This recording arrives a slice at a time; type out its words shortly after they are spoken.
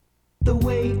The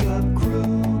Wake Up Crew,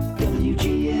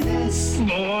 WGNS.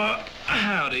 Boy,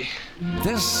 howdy.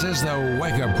 This is the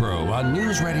Wake Up Crew on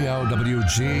News Radio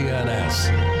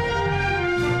WGNS.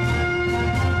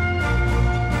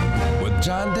 With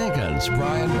John Dinkins,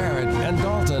 Brian Barrett, and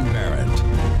Dalton Barrett.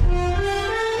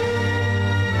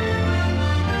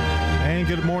 And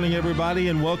good morning, everybody,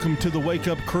 and welcome to the Wake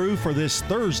Up Crew for this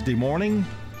Thursday morning.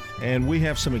 And we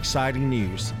have some exciting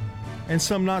news and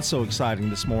some not so exciting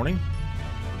this morning.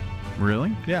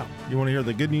 Really? Yeah. You want to hear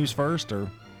the good news first, or?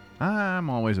 I'm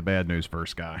always a bad news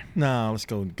first guy. No, let's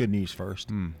go good news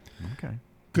first. Okay.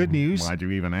 Good news. Why'd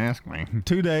you even ask me?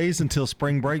 2 days until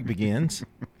spring break begins.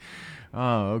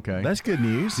 Oh, okay. That's good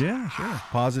news. Yeah, sure.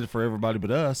 Positive for everybody but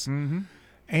us. Mm-hmm.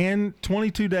 And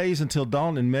 22 days until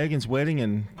Dalton and Megan's wedding.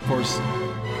 And, of course,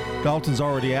 Dalton's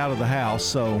already out of the house,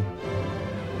 so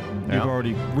you've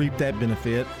already reaped that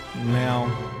benefit.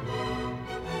 Now,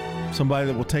 somebody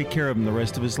that will take care of him the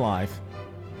rest of his life.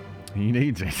 He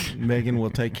needs it. Megan will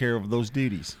take care of those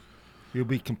duties. He'll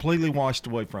be completely washed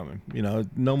away from him. You know,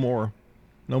 no more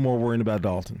worrying about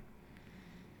Dalton.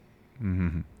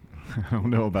 Mm-hmm. I don't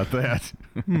know about that.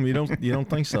 You don't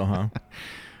think so, huh?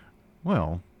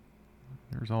 Well,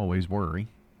 there's always worry.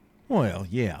 Well,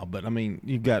 yeah, but I mean,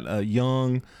 you've got a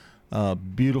young,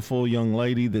 beautiful young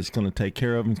lady that's going to take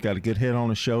care of him. He's got a good head on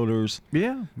his shoulders.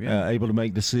 Yeah. Able to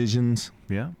make decisions.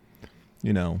 Yeah.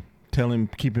 You know, tell him,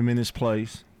 keep him in his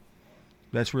place.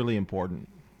 That's really important.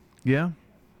 Yeah.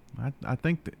 I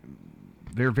think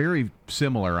they're very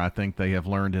similar. I think they have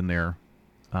learned in their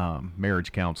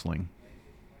marriage counseling.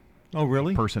 Oh,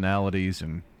 really? Personalities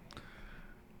and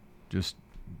just,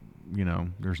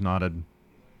 there's not a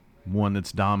one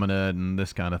that's dominant and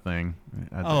this kind of thing.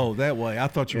 That way. I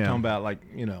thought you were talking about,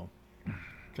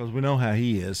 because we know how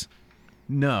he is.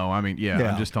 No, I mean,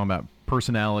 I'm just talking about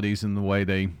personalities and the way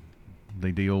they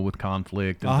deal with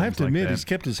conflict. And I have to admit, that. he's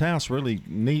kept his house really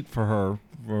neat for her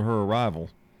arrival.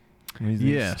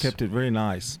 He's kept it very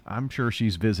nice. I'm sure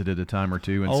she's visited a time or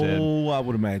two and said, I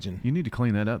would imagine. You need to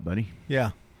clean that up, buddy.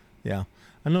 Yeah. I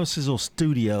noticed his little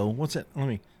studio. What's that?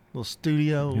 Little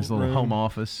studio. His little room. home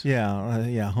office.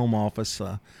 Yeah, home office.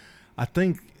 I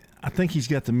think he's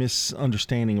got the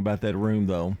misunderstanding about that room,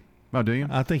 though. Oh, do you?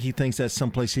 I think he thinks that's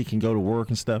someplace he can go to work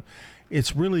and stuff.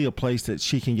 It's really a place that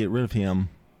she can get rid of him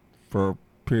for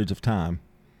periods of time.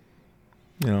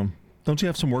 Don't you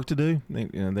have some work to do?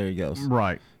 There he goes.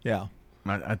 Right. Yeah.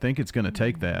 I think it's going to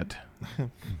take that.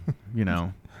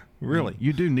 Really?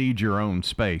 You do need your own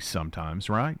space sometimes,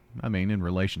 right? I mean, in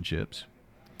relationships.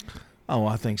 Oh,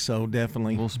 I think so,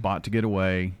 definitely. A little spot to get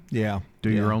away. Yeah. Do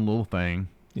your own little thing.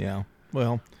 Yeah.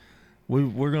 Well,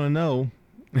 we're going to know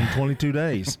in 22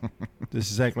 days. This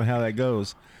is exactly how that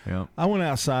goes. Yeah. I went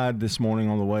outside this morning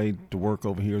on the way to work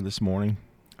over here this morning.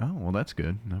 Oh, well, that's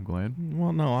good. I'm glad.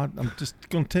 Well, no, I'm just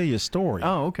going to tell you a story.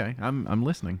 Oh, okay. I'm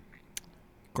listening.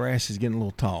 Grass is getting a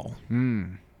little tall.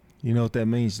 You know what that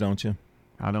means, don't you?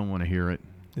 I don't want to hear it.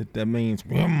 That means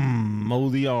mow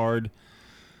the yard.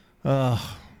 I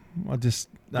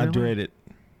dread it.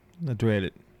 I dread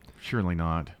it. Surely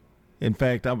not. In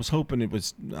fact, I was hoping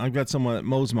I've got someone that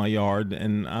mows my yard,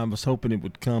 and I was hoping it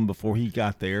would come before he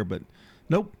got there, but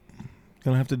nope.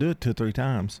 Going to have to do it 2 or 3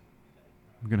 times.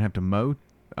 You're going to have to mow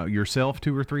yourself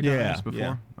 2 or 3 times before?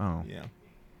 Yeah. Oh.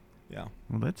 Yeah.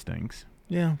 Well, that stinks.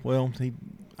 Yeah, well,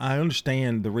 I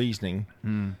understand the reasoning,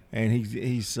 and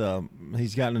he's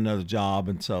gotten another job,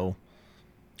 and so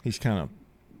he's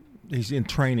in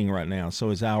training right now, so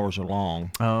his hours are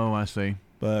long. Oh, I see.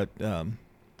 But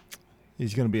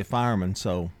he's going to be a fireman,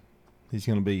 so he's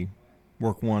going to be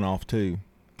work 1 off 2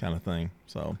 kind of thing.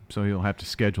 So he'll have to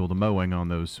schedule the mowing on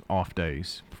those off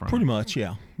days. Pretty much,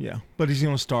 yeah. But he's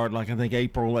going to start, I think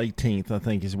April 18th, I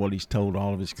think is what he's told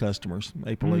all of his customers,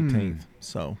 April 18th.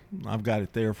 So I've got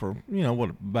it there for,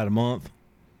 about a month.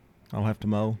 I'll have to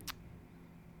mow.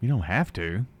 You don't have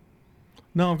to.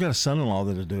 No, I've got a son-in-law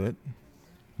that'll do it.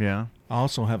 Yeah. I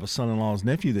also have a son-in-law's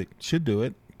nephew that could do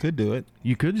it.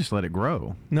 You could just let it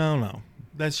grow. No.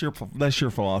 That's your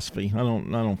philosophy. I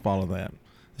don't follow that.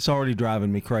 It's already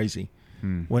driving me crazy.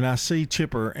 When I see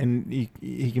Chipper and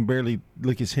he can barely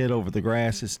lick his head over the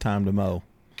grass, it's time to mow.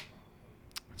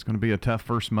 It's going to be a tough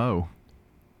first mow.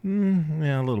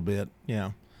 Yeah, a little bit.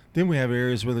 Yeah. Then we have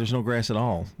areas where there's no grass at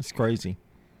all. It's crazy.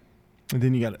 And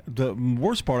then you got the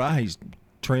worst part. I hate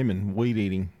trimming, weed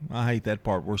eating. I hate that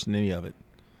part worse than any of it.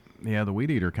 Yeah, the weed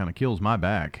eater kind of kills my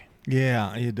back.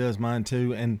 Yeah, it does mine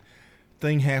too. And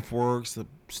thing half works, the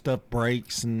stuff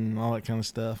breaks, and all that kind of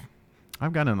stuff.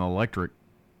 I've got an electric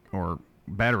or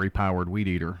battery-powered weed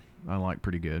eater, I like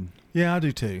pretty good. Yeah, I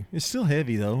do too. It's still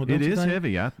heavy though. Don't It you is think?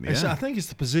 heavy. I think it's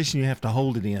the position you have to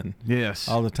hold it in. Yes.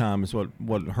 All the time is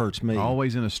what hurts me.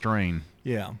 Always in a strain.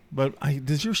 Yeah, but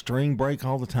does your string break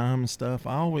all the time and stuff?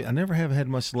 I never have had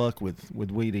much luck with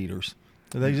weed eaters.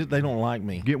 They don't like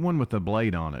me. Get one with a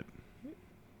blade on it.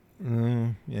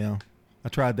 Yeah, I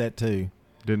tried that too.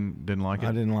 Didn't like it.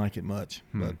 I didn't like it much,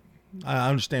 but I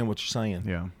understand what you're saying.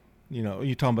 Yeah. You know,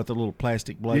 you're talking about the little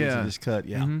plastic blades that just cut.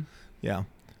 Yeah, yeah.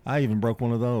 I even broke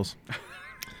one of those.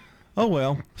 Oh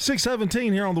well,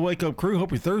 6:17 here on the Wake Up Crew.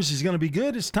 Hope your Thursday's going to be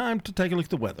good. It's time to take a look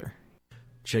at the weather.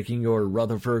 Checking your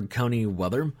Rutherford County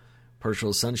weather.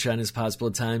 Partial sunshine is possible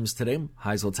at times today.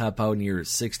 Highs will top out near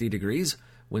 60 degrees.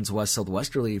 Winds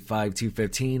west-southwesterly 5 to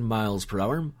 15 miles per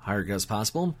hour. Higher gusts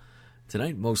possible.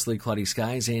 Tonight, mostly cloudy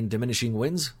skies and diminishing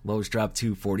winds. Lows drop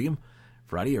to 40.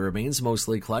 Friday, it remains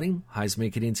mostly cloudy. Highs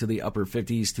make it into the upper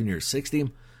 50s to near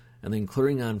 60. And then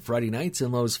clearing on Friday night,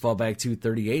 and lows fall back to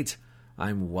 38.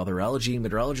 I'm weatherology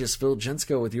meteorologist Phil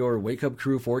Jensko with your Wake Up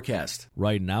Crew forecast.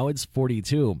 Right now, it's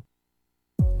 42.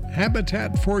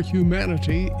 Habitat for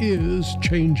Humanity is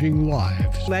changing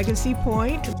lives. Legacy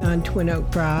Point on Twin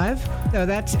Oak Drive. So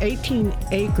that's 18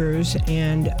 acres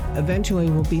and eventually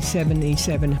will be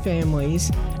 77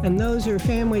 families. And those are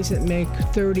families that make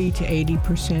 30 to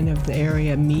 80% of the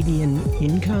area median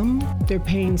income. They're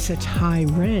paying such high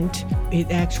rent,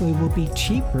 it actually will be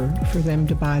cheaper for them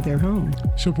to buy their home.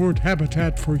 Support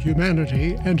Habitat for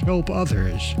Humanity and help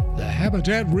others. The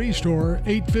Habitat Restore,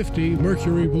 850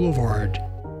 Mercury Boulevard.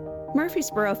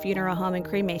 Murfreesboro Funeral Home and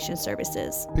Cremation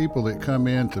Services. People that come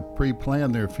in to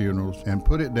pre-plan their funerals and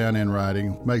put it down in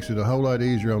writing makes it a whole lot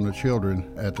easier on the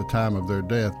children at the time of their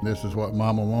death. This is what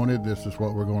Mama wanted. This is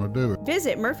what we're going to do.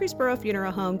 Visit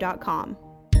murfreesborofuneralhome.com.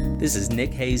 This is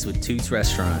Nick Hayes with Toots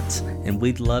Restaurants, and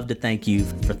we'd love to thank you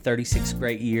for 36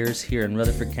 great years here in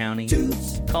Rutherford County.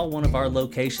 Toots. Call one of our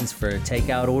locations for a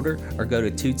takeout order or go to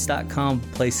Toots.com,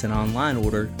 place an online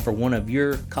order for one of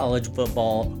your college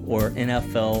football or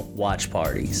NFL watch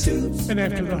parties. Toots. And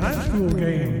after the high school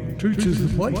game, Toots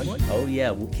is the place. Oh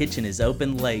yeah, kitchen is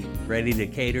open late, ready to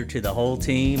cater to the whole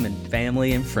team and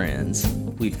family and friends.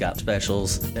 We've got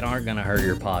specials that aren't going to hurt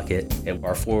your pocket at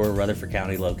our 4 Rutherford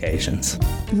County locations.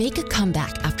 Make a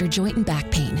comeback after joint and back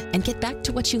pain and get back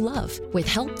to what you love with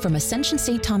help from Ascension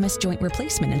St. Thomas Joint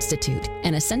Replacement Institute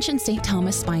and Ascension St.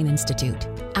 Thomas Spine Institute.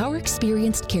 Our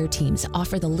experienced care teams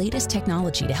offer the latest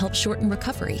technology to help shorten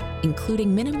recovery,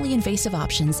 including minimally invasive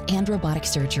options and robotic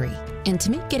surgery. And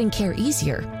to make getting care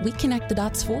easier, we connect the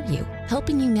dots for you,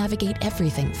 helping you navigate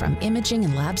everything from imaging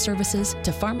and lab services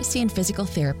to pharmacy and physical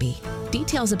therapy.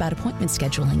 Details about appointment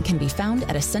scheduling can be found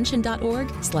at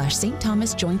ascension.org/St.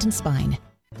 Thomas Joint and Spine.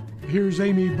 Here's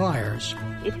Amy Byers.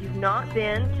 If you've not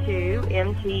been to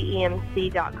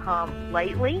mtemc.com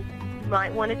lately, you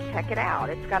might want to check it out.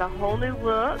 It's got a whole new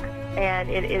look, and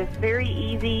it is very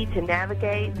easy to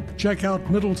navigate. Check out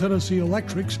Middle Tennessee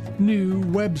Electric's new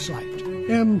website,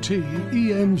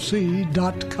 mtemc.com.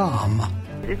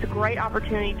 It's a great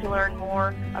opportunity to learn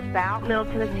more about Middle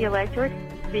Tennessee Electric,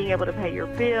 being able to pay your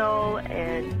bill,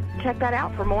 and check that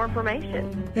out for more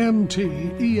information.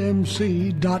 mtemc.com.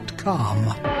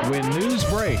 When news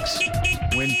breaks,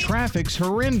 when traffic's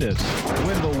horrendous,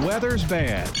 when the weather's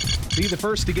bad, be the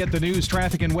first to get the news,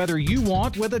 traffic, and weather you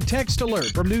want with a text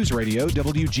alert from News Radio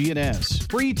WGNS.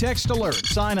 Free text alert.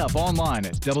 Sign up online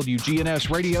at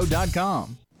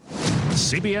WGNSradio.com.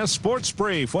 CBS Sports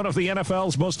Brief, one of the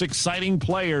NFL's most exciting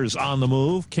players on the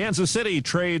move. Kansas City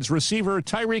trades receiver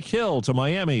Tyreek Hill to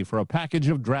Miami for a package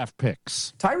of draft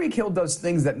picks. Tyreek Hill does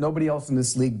things that nobody else in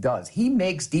this league does. He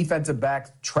makes defensive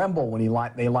backs tremble when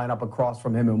they line up across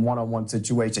from him in one-on-one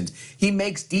situations. He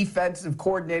makes defensive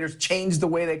coordinators change the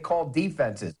way they call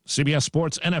defenses. CBS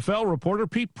Sports NFL reporter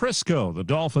Pete Prisco. The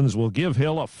Dolphins will give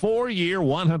Hill a 4-year,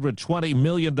 $120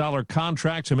 million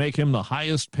contract to make him the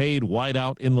highest-paid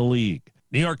wideout in the league.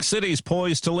 New York City's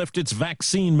poised to lift its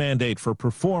vaccine mandate for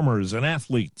performers and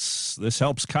athletes. This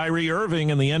helps Kyrie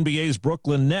Irving and the NBA's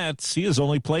Brooklyn Nets. He has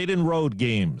only played in road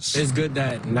games. It's good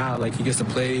that now, he gets to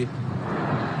play,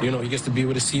 he gets to be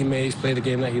with his teammates, play the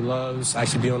game that he loves,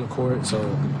 actually be on the court, so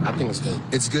I think it's good.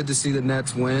 It's good to see the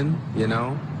Nets win,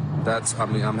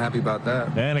 I'm happy about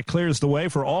that. And it clears the way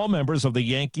for all members of the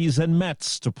Yankees and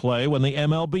Mets to play when the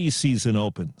MLB season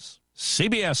opens.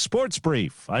 CBS Sports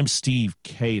Brief, I'm Steve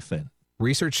Kathan.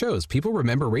 Research shows people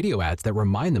remember radio ads that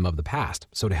remind them of the past.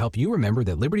 So to help you remember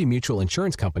that Liberty Mutual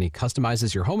Insurance Company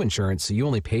customizes your home insurance so you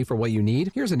only pay for what you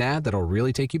need, here's an ad that'll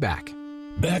really take you back.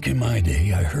 Back in my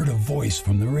day, I heard a voice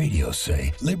from the radio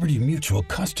say, Liberty Mutual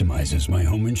customizes my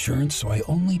home insurance so I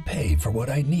only pay for what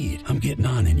I need. I'm getting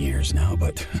on in years now,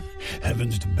 but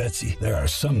heavens to Betsy, there are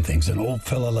some things an old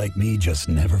fella like me just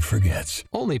never forgets.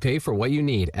 Only pay for what you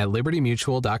need at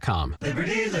libertymutual.com.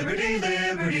 Liberty, liberty,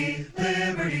 liberty,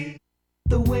 liberty.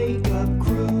 The Wake Up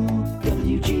Crew,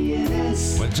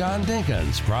 WGNS. With John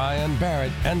Dinkins, Brian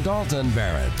Barrett, and Dalton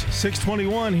Barrett.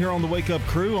 621 here on the Wake Up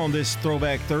Crew on this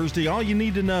Throwback Thursday. All you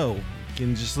need to know, you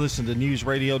can just listen to News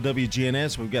Radio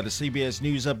WGNS. We've got a CBS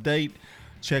News update,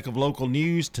 check of local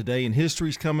news, today in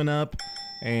history's coming up,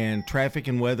 and traffic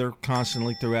and weather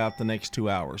constantly throughout the next 2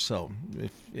 hours. So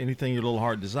if anything your little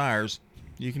heart desires,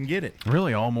 you can get it.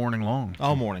 Really, all morning long.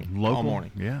 All morning. Local? All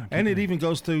morning. Yeah. And it even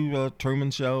goes through Truman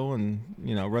Show, and,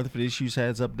 Rutherford Issues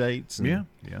has updates. And,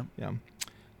 Yeah.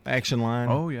 Action Line.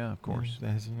 Oh, yeah, of course.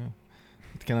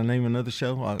 Can I name another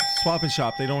show? Swap and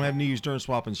Shop. They don't have news during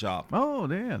Swap and Shop. Oh,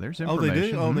 yeah, there's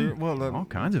information. Oh, they do? Oh, Mm-hmm. All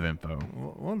kinds of info.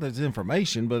 Well, there's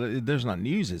information, but there's not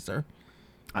news, is there?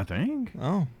 I think.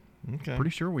 Oh, okay.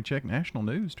 Pretty sure we checked national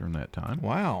news during that time.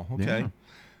 Wow, okay. Yeah.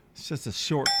 It's just a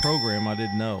short program. I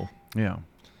didn't know. Yeah.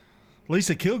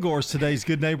 Lisa Kilgore is today's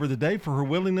Good Neighbor of the Day for her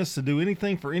willingness to do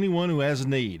anything for anyone who has a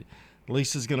need.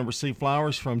 Lisa's going to receive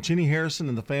flowers from Cheney Harrison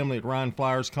and the family at Ryan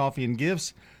Flowers Coffee and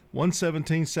Gifts,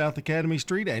 117 South Academy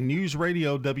Street, and News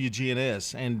Radio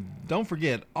WGNS. And don't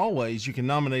forget, always, you can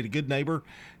nominate a good neighbor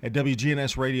at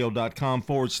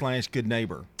WGNSradio.com/good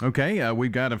neighbor. Okay,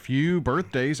 we've got a few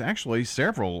birthdays, actually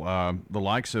several, the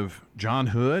likes of John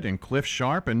Hood and Cliff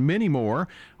Sharp and many more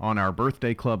on our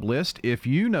birthday club list. If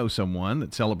you know someone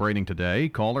that's celebrating today,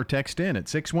 call or text in at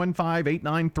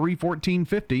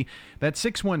 615-893-1450. That's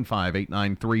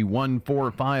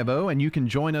 615-893-1450, and you can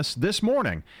join us this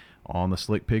morning on the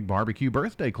Slick Pig Barbecue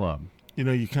Birthday Club. You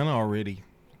kind of already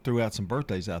threw out some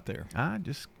birthdays out there.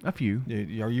 Just a few.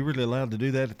 Are you really allowed to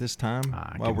do that at this time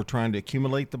while we're trying to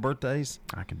accumulate the birthdays?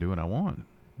 I can do what I want,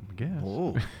 I guess.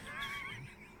 Whoa.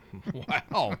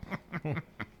 Wow. I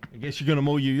guess you're going to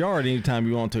mow your yard anytime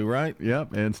you want to, right?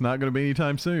 Yep, and it's not going to be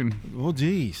anytime soon. Well,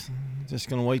 geez. Just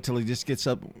going to wait till he just gets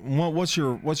up. What's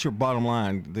your bottom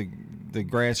line? The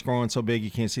grass growing so big you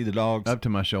can't see the dogs? Up to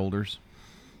my shoulders.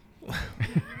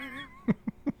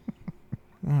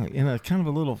 In a kind of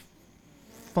a little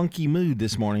funky mood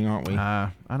this morning, aren't we?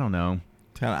 I don't know.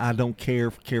 Kind of I don't care,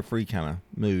 carefree kind of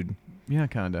mood. Yeah,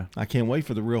 kind of. I can't wait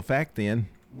for the real fact then.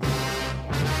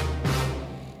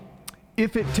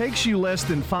 If it takes you less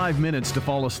than 5 minutes to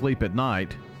fall asleep at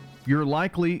night, you're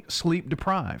likely sleep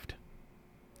deprived.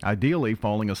 Ideally,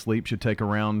 falling asleep should take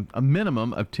around a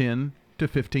minimum of 10 to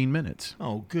 15 minutes.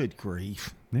 Oh, good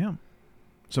grief. Yeah.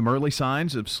 Some early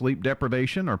signs of sleep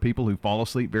deprivation are people who fall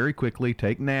asleep very quickly,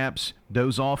 take naps,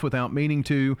 doze off without meaning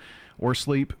to, or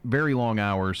sleep very long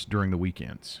hours during the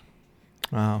weekends.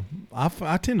 I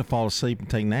tend to fall asleep and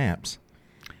take naps.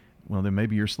 Well, then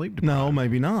maybe you're sleep deprived. No,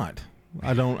 maybe not.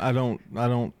 I don't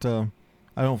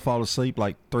fall asleep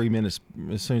like 3 minutes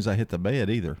as soon as I hit the bed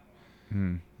either.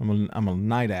 I'm a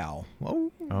night owl. Oh,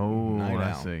 night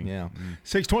I owl. see. Yeah.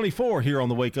 624 here on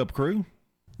the Wake Up Crew.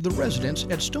 The residents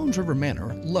at Stones River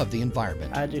Manor love the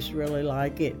environment. I just really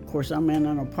like it. Of course, I'm in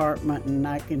an apartment and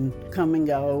I can come and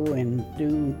go and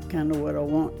do kind of what I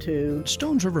want to.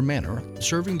 Stones River Manor,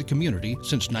 serving the community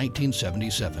since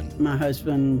 1977. My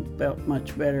husband felt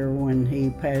much better when he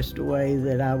passed away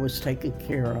that I was taken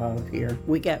care of here.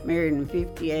 We got married in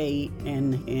 58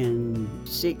 and in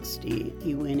 60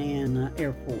 he went in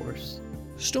Air Force.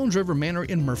 Stones River Manor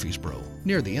in Murfreesboro,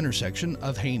 near the intersection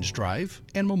of Haynes Drive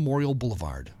and Memorial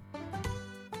Boulevard.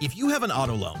 If you have an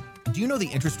auto loan, do you know the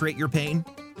interest rate you're paying?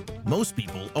 Most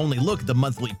people only look at the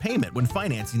monthly payment when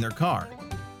financing their car.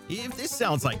 If this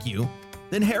sounds like you,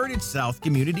 then Heritage South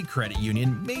Community Credit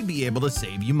Union may be able to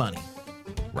save you money.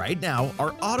 Right now,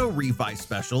 our auto refi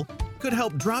special could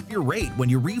help drop your rate when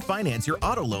you refinance your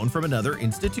auto loan from another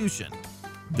institution.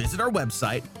 Visit our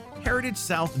website,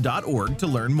 heritagesouth.org, to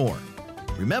learn more.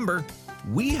 Remember,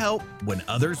 we help when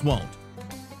others won't.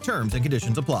 Terms and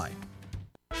conditions apply.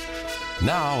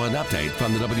 Now an update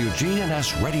from the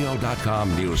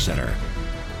WGNSradio.com News Center.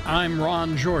 I'm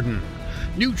Ron Jordan.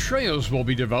 New trails will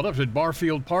be developed at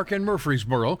Barfield Park in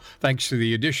Murfreesboro, thanks to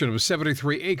the addition of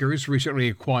 73 acres recently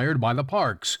acquired by the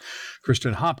parks.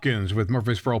 Kristen Hopkins with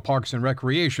Murfreesboro Parks and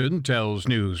Recreation tells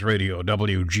News Radio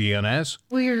WGNS.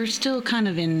 We're still kind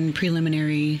of in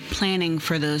preliminary planning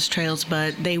for those trails,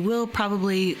 but they will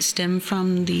probably stem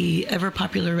from the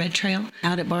ever-popular Red Trail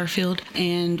out at Barfield.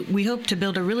 And we hope to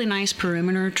build a really nice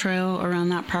perimeter trail around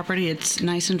that property. It's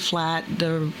nice and flat.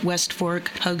 The West Fork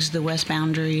hugs the west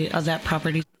boundary of that property.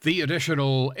 The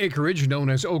additional acreage, known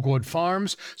as Oakwood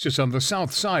Farms, sits on the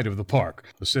south side of the park.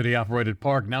 The city-operated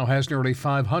park now has nearly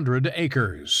 500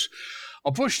 acres.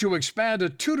 A push to expand a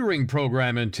tutoring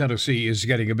program in Tennessee is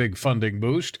getting a big funding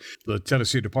boost. The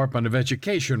Tennessee Department of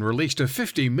Education released a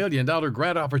 $50 million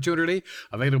grant opportunity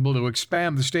available to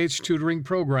expand the state's tutoring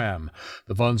program.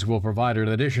 The funds will provide an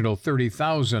additional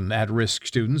 30,000 at-risk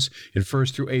students in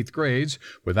 1st through 8th grades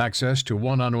with access to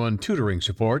one-on-one tutoring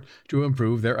support to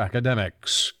improve their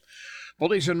academics.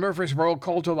 Police in Murfreesboro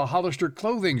called to the Hollister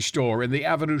clothing store in the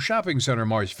Avenue Shopping Center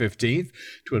March 15th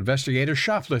to investigate a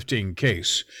shoplifting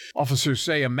case. Officers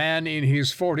say a man in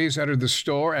his 40s entered the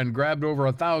store and grabbed over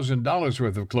 $1,000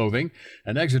 worth of clothing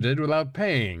and exited without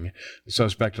paying. The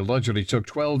suspect allegedly took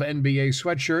 12 NBA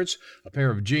sweatshirts, a pair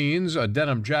of jeans, a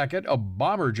denim jacket, a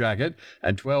bomber jacket,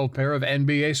 and 12 pair of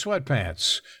NBA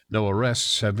sweatpants. No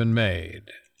arrests have been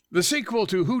made. The sequel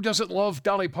to Who Doesn't Love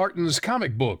Dolly Parton's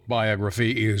comic book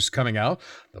biography is coming out.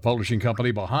 The publishing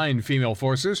company behind Female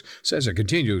Forces says it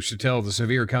continues to tell the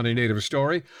Sevier County native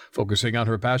story, focusing on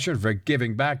her passion for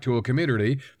giving back to a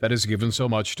community that has given so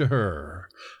much to her.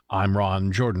 I'm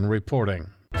Ron Jordan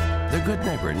reporting. The Good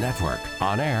Neighbor Network,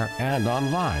 on air and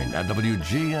online at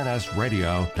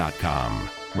WGNSradio.com.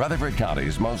 Rutherford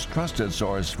County's most trusted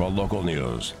source for local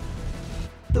news.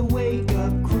 The Wake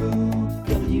Up Crew,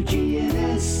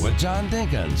 WGNS. With John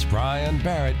Dinkins, Brian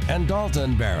Barrett, and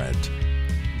Dalton Barrett.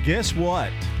 Guess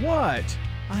what? What?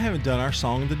 I haven't done our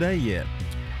song of the day yet.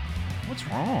 What's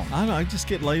wrong? I don't know. I just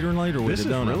get later and later with this it,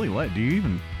 don't is really late. Do you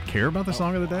even care about the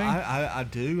song of the day? I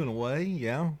do in a way,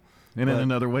 yeah. And in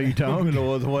another way you don't? In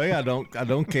another way, I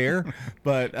don't care.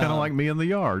 But kind of like me in the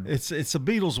yard. It's a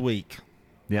Beatles week.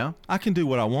 Yeah? I can do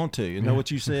what I want to. You know what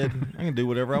you said? I can do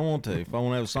whatever I want to. If I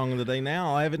want to have a song of the day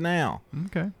now, I'll have it now.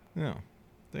 Okay. Yeah.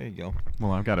 There you go.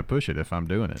 Well, I've got to push it if I'm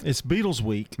doing it. It's Beatles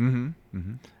week. Mm-hmm.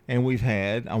 Mm-hmm. And we've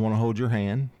had I Want to Hold Your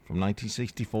Hand from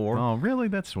 1964. Oh, really?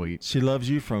 That's sweet. She Loves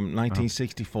You from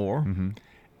 1964. Mm-hmm.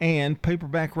 And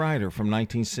Paperback Writer from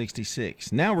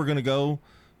 1966. Now we're going to go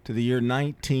to the year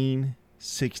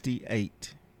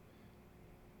 1968.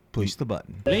 Push the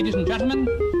button. Ladies and gentlemen,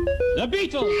 the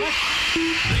Beatles.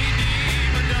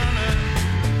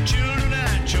 Children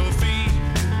at your feet,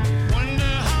 wonder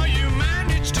how you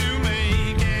manage to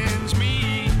make ends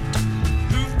meet.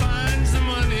 Who finds the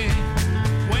money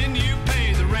when you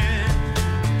pay the rent?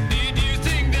 Did you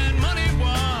think that money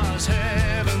was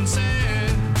heaven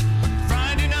sent?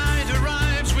 Friday night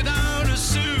arrives without a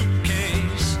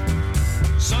suitcase.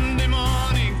 Sunday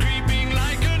morning creeping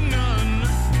like a nun.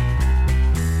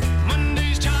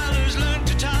 Monday's child has learned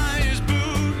to tie his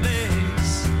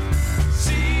bootlace.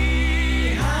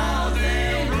 See how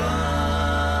they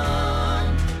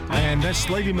run. And that's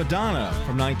Lady Madonna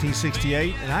from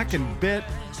 1968. And I can bet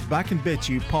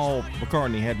you Paul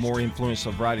McCartney had more influence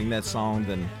of writing that song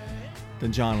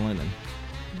than John Lennon.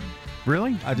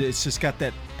 Really? It's just got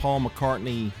that Paul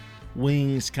McCartney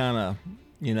wings kind of,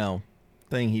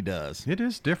 thing he does. It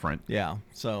is different. Yeah.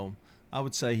 So I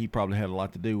would say he probably had a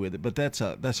lot to do with it. But that's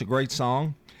a great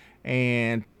song.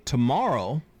 And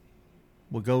tomorrow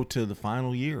we'll go to the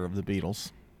final year of the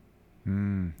Beatles.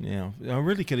 Yeah. I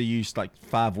really could have used like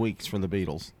 5 weeks for the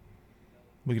Beatles.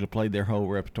 We could have played their whole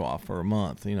repertoire for a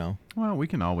month, Well, we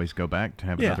can always go back to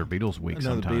have another Beatles week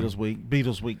sometime. Another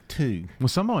Beatles week 2. Well,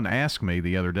 someone asked me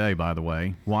the other day, by the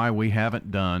way, why we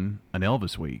haven't done an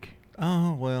Elvis week.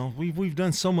 Oh, well, we've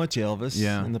done so much Elvis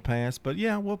in the past, but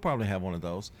yeah, we'll probably have one of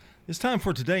those. It's time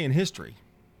for Today in History.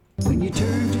 When you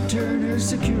turn to Turner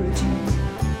Security,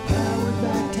 powered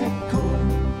by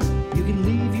TechCore, you can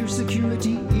leave your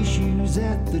security issues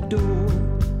at the door.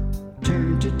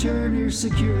 Turn to Turner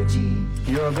Security.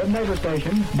 You're a good neighbor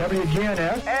station,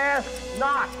 WGNS. Ask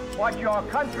not what your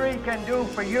country can do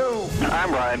for you.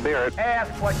 I'm Brian Barrett.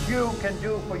 Ask what you can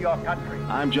do for your country.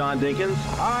 I'm John Dinkins.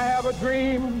 I have a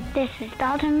dream. This is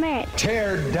Dalton Merritt.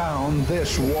 Tear down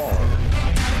this wall.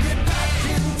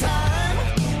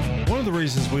 One of the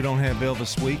reasons we don't have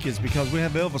Elvis Week is because we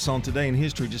have Elvis on Today in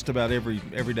History just about every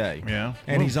day. Yeah.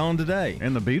 And he's on today.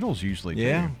 And the Beatles usually do.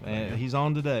 Yeah, he's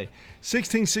on today.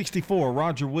 1664,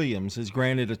 Roger Williams is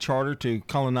granted a charter to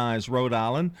colonize Rhode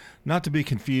Island, not to be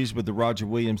confused with the Roger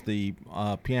Williams, the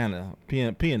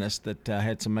pianist that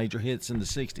had some major hits in the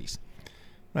 60s.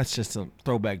 That's just a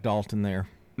throwback Dalton there,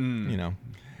 In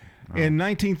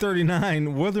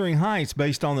 1939, Wuthering Heights,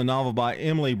 based on the novel by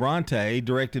Emily Bronte,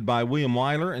 directed by William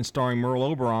Wyler and starring Merle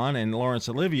Oberon and Laurence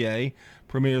Olivier,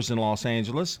 premieres in Los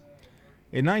Angeles.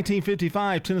 In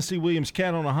 1955, Tennessee Williams'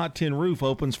 Cat on a Hot Tin Roof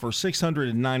opens for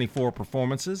 694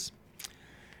 performances.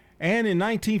 And in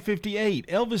 1958,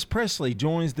 Elvis Presley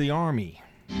joins the Army.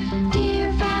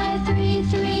 Dear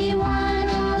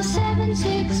 5331,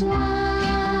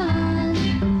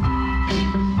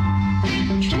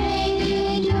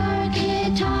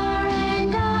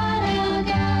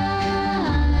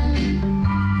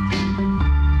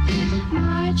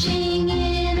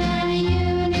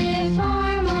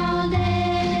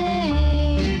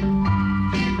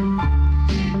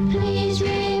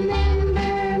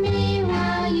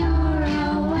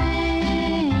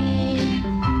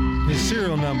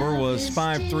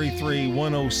 6'5",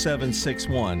 3'3",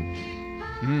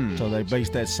 10761. So they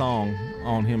based that song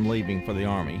on him leaving for the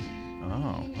Army.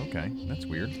 Oh, okay. That's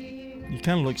weird. You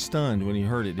kind of looked stunned when you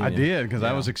heard it, didn't you? I did, because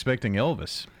I was expecting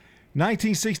Elvis.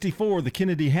 1964, the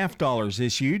Kennedy half dollar is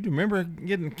issued. Remember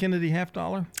getting Kennedy half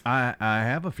dollar? I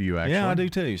have a few, actually. Yeah, I do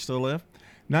too. Still left.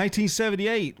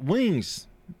 1978, Wings.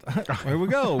 Here we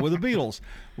go with the Beatles.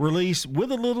 Release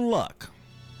With a Little Luck.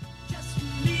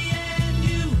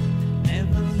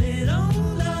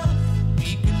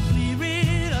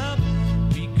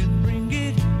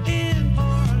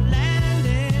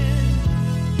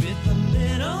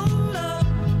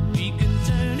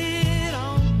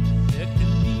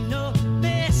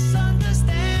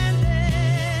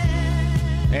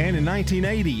 And in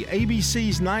 1980,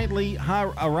 ABC's nightly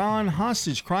Iran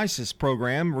hostage crisis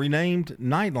program renamed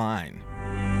Nightline.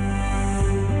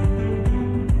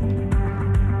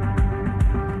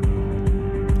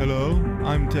 Hello,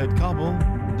 I'm Ted Koppel.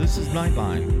 This is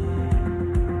Nightline.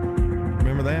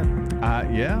 Remember that?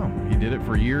 Yeah, he did it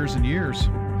for years and years.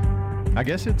 I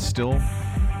guess it's still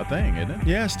a thing, isn't it?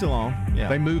 Yeah, it's still on. Yeah.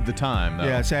 They moved the time, though.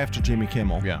 Yeah, it's after Jimmy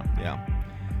Kimmel. Yeah.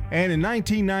 And in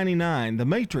 1999, the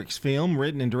Matrix film,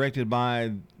 written and directed by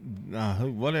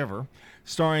whatever,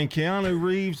 starring Keanu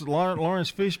Reeves,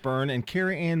 Lawrence Fishburne, and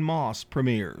Carrie Ann Moss,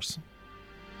 premieres.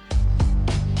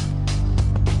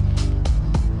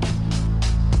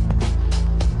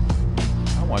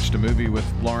 I watched a movie with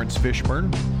Lawrence Fishburne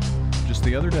just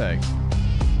the other day.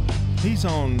 He's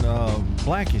on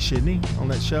Blackish, isn't he, on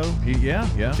that show? Yeah.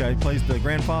 Okay, he plays the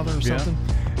grandfather or something.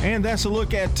 And that's a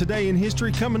look at Today in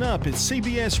History. Coming up, it's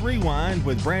CBS Rewind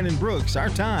with Brandon Brooks. Our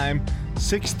time,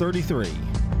 6:33.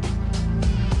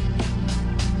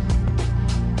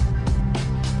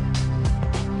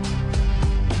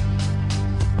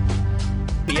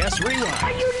 CBS Rewind.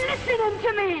 Are you listening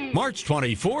to me? March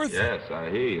 24th. Yes,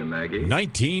 I hear you, Maggie.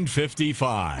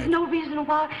 1955. There's no reason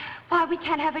why we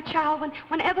can't have a child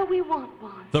whenever we want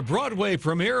one. The Broadway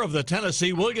premiere of the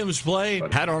Tennessee Williams play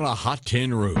had on a hot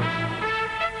tin roof.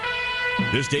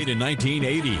 This date in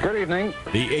 1980. Good evening.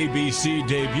 The ABC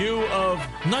debut of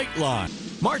Nightline.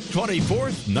 March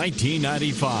 24th,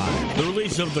 1995. The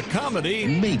release of the comedy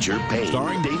Major Pain,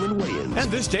 starring Damon Wayans.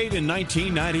 And this date in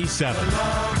 1997.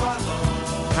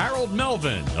 Harold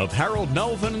Melvin of Harold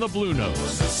Melvin and the Blue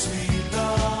Notes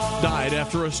died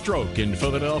after a stroke in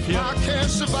Philadelphia.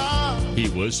 He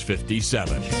was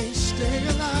 57.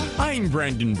 I'm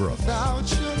Brandon Brooks.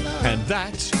 And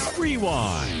that's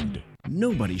Rewind.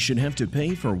 Nobody should have to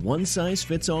pay for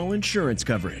one-size-fits-all insurance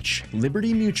coverage.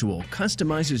 Liberty Mutual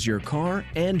customizes your car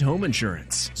and home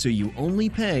insurance, so you only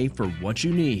pay for what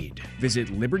you need. Visit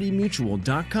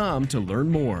libertymutual.com to learn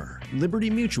more.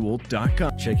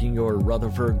 libertymutual.com. Checking your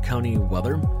Rutherford County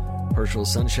weather. Partial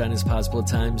sunshine is possible at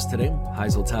times today.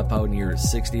 Highs will top out near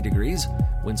 60 degrees.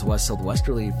 Winds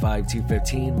west-southwesterly 5 to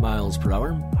 15 miles per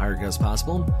hour. Higher gusts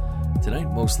possible. Tonight,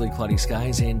 mostly cloudy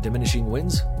skies and diminishing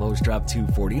winds. Lows drop to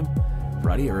 40.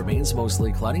 Friday, it remains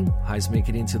mostly cloudy. Highs make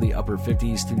it into the upper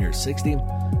 50s to near 60.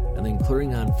 And then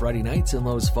clearing on Friday night, and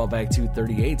lows fall back to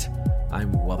 38.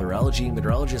 I'm weatherology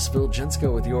meteorologist Phil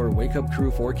Jensko with your Wake Up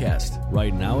Crew forecast.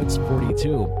 Right now, it's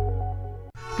 42.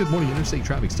 Good morning. Interstate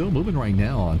traffic still moving right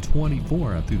now on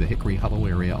 24 out through the Hickory Hollow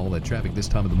area. All that traffic this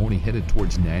time of the morning headed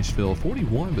towards Nashville.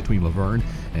 41 between Laverne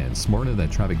and Smyrna.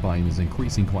 That traffic volume is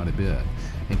increasing quite a bit.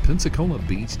 And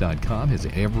PensacolaBeach.com has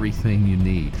everything you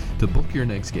need to book your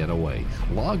next getaway.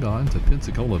 Log on to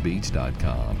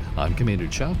PensacolaBeach.com. I'm Commander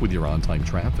Chuck with your on-time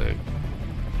traffic.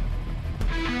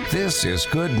 This is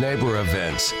Good Neighbor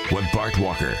Events with Bart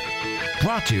Walker.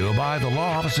 Brought to you by the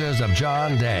law offices of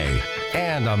John Day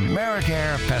and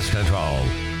AmeriCare Pest Control.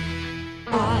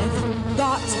 I've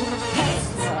got pets.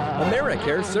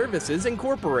 AmeriCare Services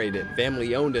Incorporated,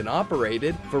 family owned and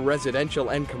operated. For residential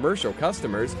and commercial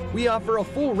customers, we offer a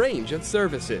full range of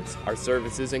services. Our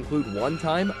services include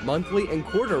one-time, monthly, and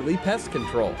quarterly pest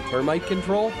control, termite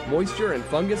control, moisture and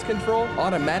fungus control,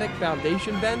 automatic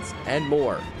foundation vents, and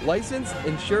more. Licensed,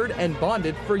 insured, and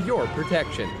bonded for your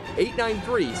protection.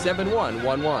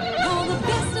 893-7111. Call the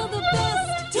best of the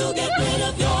best to get rid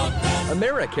of your pest.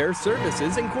 AmeriCare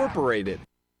Services Incorporated.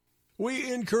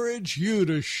 We encourage you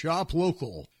to shop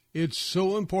local. It's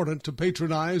so important to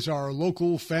patronize our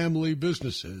local family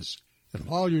businesses. And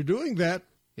while you're doing that,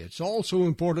 it's also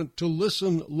important to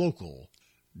listen local.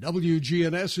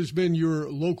 WGNS has been your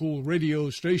local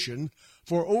radio station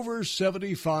for over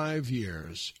 75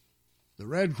 years. The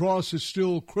Red Cross is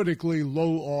still critically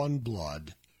low on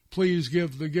blood. Please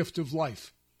give the gift of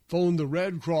life. Phone the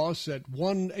Red Cross at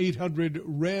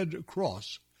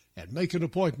 1-800-RED-CROSS and make an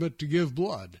appointment to give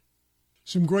blood.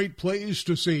 Some great plays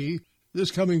to see: This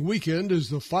coming weekend is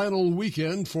the final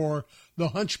weekend for The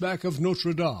Hunchback of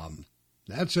Notre Dame.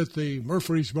 That's at the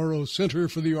Murfreesboro Center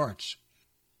for the Arts.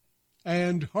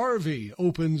 And Harvey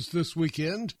opens this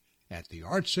weekend at the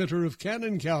Arts Center of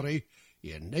Cannon County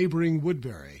in neighboring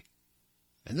Woodbury.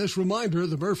 And this reminder,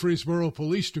 the Murfreesboro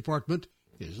Police Department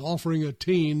is offering a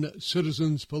teen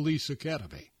Citizens Police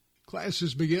Academy.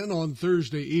 Classes begin on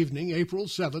Thursday evening, April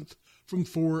 7th, from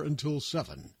 4 until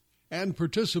 7. And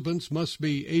participants must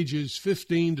be ages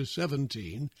 15 to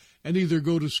 17 and either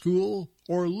go to school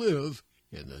or live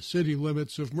in the city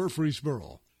limits of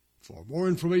Murfreesboro. For more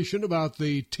information about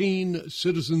the Teen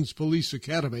Citizens Police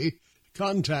Academy,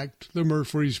 contact the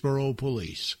Murfreesboro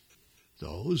Police.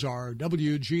 Those are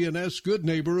WGNS Good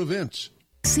Neighbor events.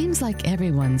 Seems like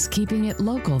everyone's keeping it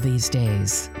local these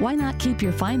days. Why not keep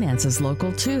your finances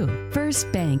local too?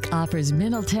 First Bank offers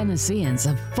Middle Tennesseans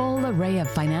a full array of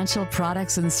financial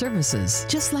products and services,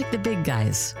 just like the big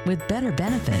guys, with better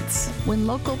benefits. When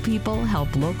local people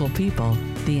help local people,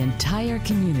 the entire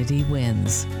community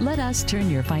wins. Let us turn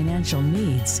your financial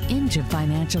needs into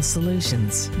financial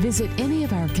solutions. Visit any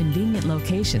of our convenient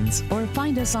locations or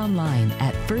find us online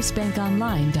at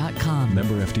firstbankonline.com.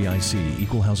 Member FDIC,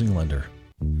 Equal Housing Lender.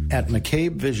 At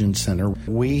McCabe Vision Center,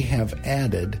 we have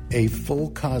added a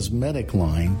full cosmetic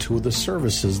line to the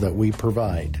services that we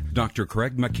provide. Dr.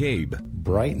 Craig McCabe.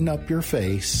 Brighten up your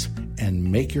face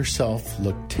and make yourself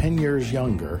look 10 years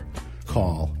younger.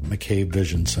 Call McCabe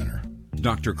Vision Center.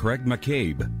 Dr. Craig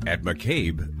McCabe at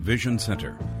McCabe Vision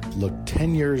Center. Look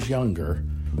 10 years younger.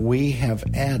 We have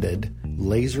added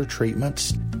laser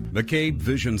treatments. McCabe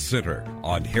Vision Center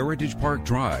on Heritage Park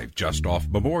Drive, just off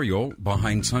Memorial,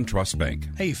 behind SunTrust Bank.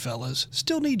 Hey fellas,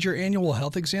 still need your annual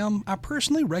health exam? I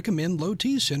personally recommend Low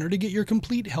T Center to get your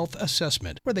complete health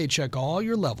assessment, where they check all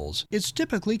your levels. It's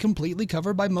typically completely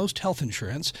covered by most health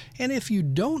insurance, and if you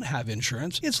don't have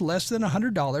insurance, it's less than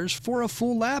 $100 for a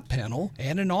full lab panel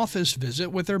and an office visit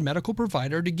with their medical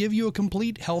provider to give you a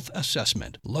complete health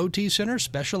assessment. Low T Center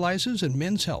specializes in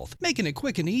men's health, making it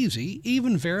quick and easy,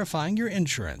 even verifying your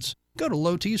insurance. Go to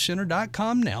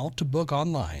lowtcenter.com now to book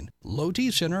online. Low T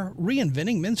Center,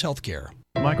 reinventing men's healthcare.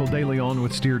 Michael DeLeon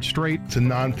with Steered Straight. It's a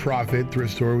nonprofit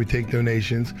thrift store. We take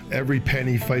donations. Every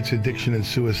penny fights addiction and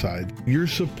suicide. You're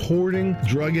supporting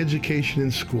drug education in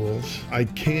schools. I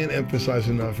can't emphasize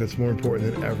enough, it's more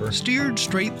important than ever. Steered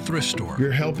Straight Thrift Store.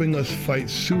 You're helping us fight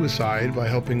suicide by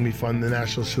helping me fund the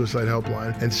National Suicide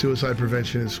Helpline and suicide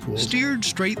prevention in schools. Steered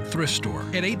Straight Thrift Store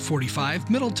at 845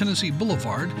 Middle Tennessee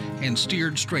Boulevard and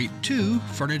Steered Straight 2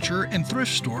 Furniture and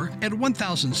Thrift Store at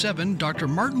 1007 Dr.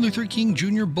 Martin Luther King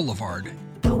Jr. Boulevard.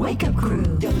 The Wake Up Crew,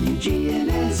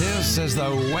 WGNS. This is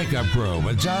the Wake Up Crew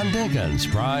with John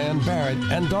Dinkins, Brian Barrett,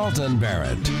 and Dalton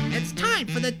Barrett. It's time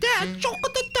for the dad joke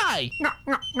of the day.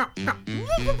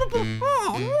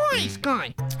 Oh, nice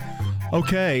guy.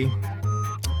 Okay,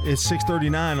 it's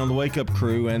 6:39 on the Wake Up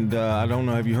Crew, and I don't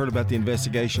know, have you heard about the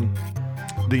investigation?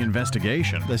 The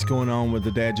investigation? That's going on with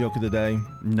the dad joke of the day?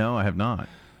 No, I have not.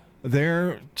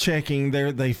 They're checking,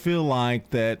 they feel like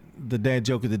that the dad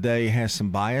joke of the day has some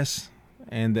bias,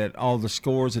 and that all the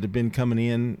scores that have been coming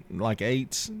in like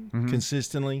 8s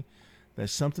consistently,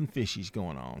 there's something fishy's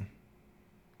going on.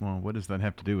 Well, what does that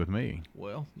have to do with me?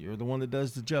 Well, you're the one that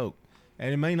does the joke,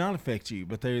 and it may not affect you,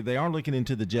 but they are looking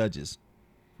into the judges.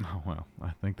 Oh, well,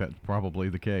 I think that's probably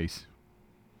the case.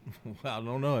 Well, I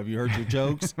don't know. Have you heard your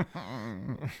jokes?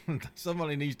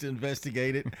 Somebody needs to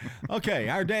investigate it. Okay,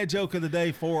 our dad joke of the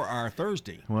day for our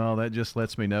Thursday. Well, that just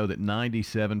lets me know that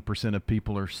 97% of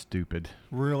people are stupid.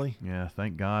 Really? Yeah,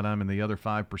 thank God I'm in the other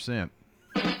 5%.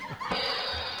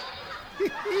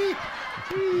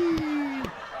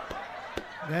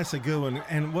 That's a good one.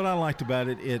 And what I liked about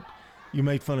it, you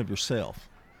made fun of yourself.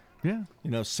 Yeah.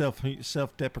 You know,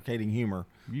 self-deprecating humor.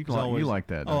 You like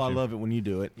that, don't I you? love it when you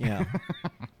do it. Yeah.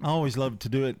 I always love to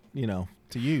do it,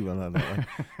 to you.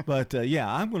 But,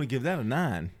 yeah, I'm going to give that a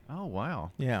 9. Oh,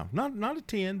 wow. Yeah. Not a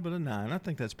 10, but a 9. I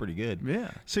think that's pretty good.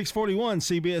 Yeah. 6:41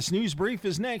 CBS News Brief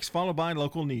is next, followed by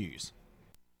local news.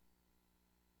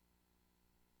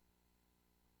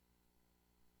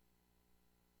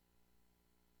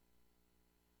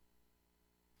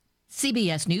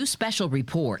 CBS News special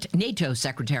report. NATO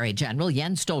Secretary General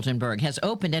Jens Stoltenberg has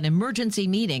opened an emergency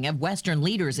meeting of Western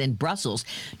leaders in Brussels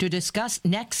to discuss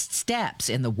next steps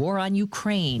in the war on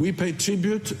Ukraine. We pay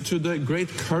tribute to the great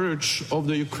courage of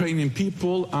the Ukrainian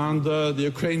people and the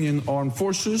Ukrainian armed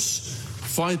forces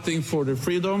fighting for their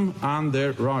freedom and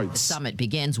their rights. The summit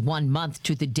begins 1 month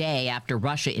to the day after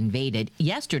Russia invaded.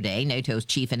 Yesterday, NATO's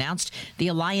chief announced the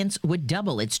alliance would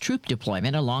double its troop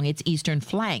deployment along its eastern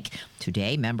flank.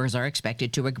 Today, members are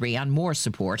expected to agree on more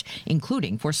support,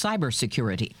 including for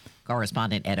cybersecurity.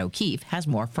 Correspondent Ed O'Keefe has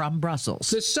more from Brussels.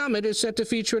 The summit is set to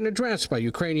feature an address by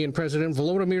Ukrainian President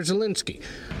Volodymyr Zelensky,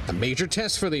 a major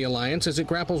test for the alliance as it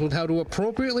grapples with how to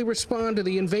appropriately respond to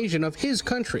the invasion of his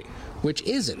country, which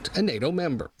isn't a NATO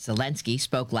member. Zelensky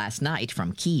spoke last night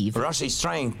from Kyiv. Russia is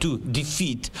trying to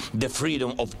defeat the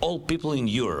freedom of all people in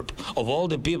Europe, of all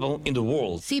the people in the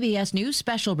world. CBS News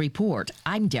Special Report.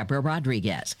 I'm Deborah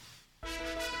Rodriguez.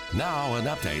 Now an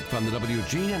update from the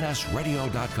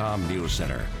WGNSradio.com News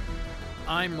Center.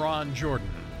 I'm Ron Jordan.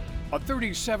 A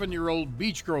 37-year-old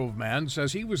Beech Grove man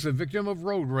says he was the victim of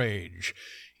road rage.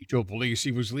 He told police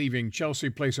he was leaving Chelsea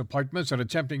Place Apartments and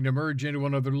attempting to merge into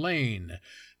another lane.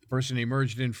 The person he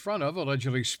merged in front of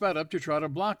allegedly sped up to try to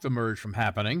block the merge from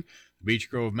happening. The Beech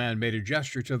Grove man made a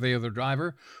gesture to the other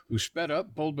driver, who sped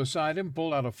up, pulled beside him,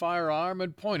 pulled out a firearm,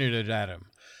 and pointed it at him.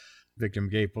 The victim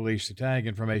gave police the tag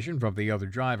information from the other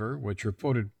driver, which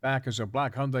reported back as a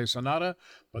black Hyundai Sonata,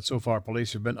 but so far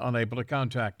police have been unable to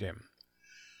contact him.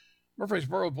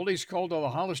 Murfreesboro police called to the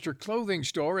Hollister clothing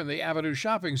store in the Avenue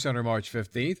Shopping Center March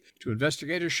 15th to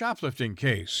investigate a shoplifting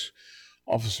case.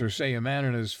 Officers say a man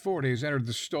in his 40s entered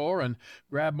the store and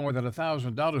grabbed more than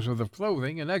 $1,000 worth of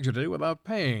clothing and exited without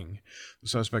paying. The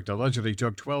suspect allegedly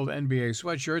took 12 NBA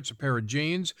sweatshirts, a pair of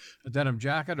jeans, a denim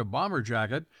jacket, a bomber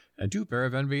jacket, and 2 pair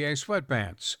of NBA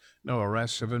sweatpants. No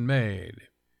arrests have been made.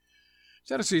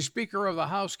 Tennessee Speaker of the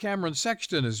House Cameron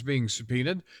Sexton is being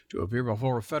subpoenaed to appear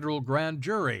before a federal grand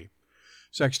jury.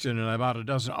 Sexton and about a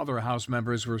dozen other House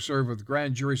members were served with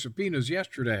grand jury subpoenas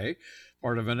yesterday,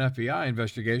 part of an FBI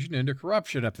investigation into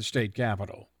corruption at the state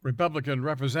capitol. Republican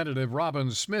Representative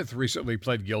Robin Smith recently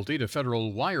pled guilty to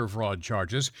federal wire fraud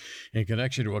charges in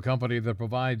connection to a company that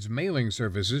provides mailing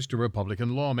services to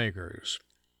Republican lawmakers.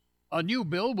 A new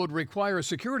bill would require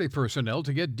security personnel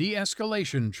to get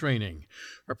de-escalation training.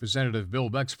 Representative Bill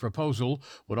Beck's proposal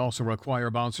would also require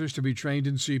bouncers to be trained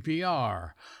in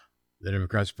CPR. The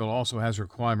Democrats' bill also has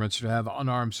requirements to have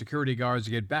unarmed security guards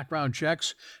get background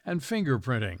checks and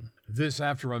fingerprinting. This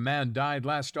after a man died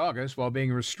last August while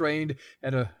being restrained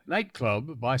at a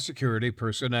nightclub by security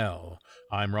personnel.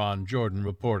 I'm Ron Jordan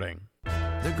reporting.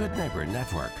 The Good Neighbor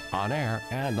Network, on air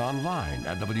and online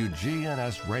at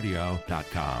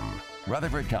WGNSradio.com.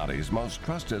 Rutherford County's most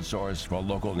trusted source for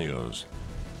local news.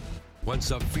 When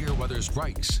severe weather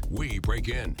strikes, we break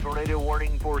in. Tornado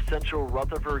warning for central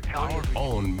Rutherford County. Our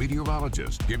own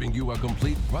meteorologist giving you a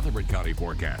complete Rutherford County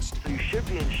forecast. So you should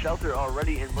be in shelter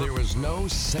already. There is no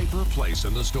safer place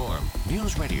in the storm.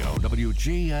 News Radio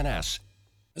WGNS.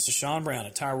 This is Sean Brown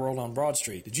at Tire World on Broad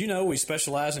Street. Did you know we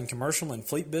specialize in commercial and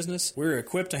fleet business? We're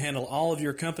equipped to handle all of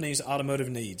your company's automotive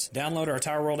needs. Download our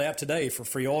Tire World app today for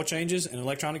free oil changes and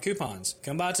electronic coupons.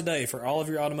 Come by today for all of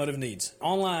your automotive needs.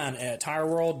 Online at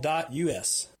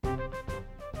tireworld.us.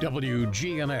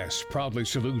 WGNS proudly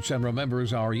salutes and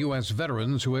remembers our U.S.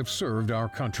 veterans who have served our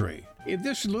country. In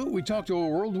this salute, we talk to a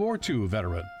World War II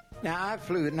veteran. Now, I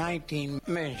flew 19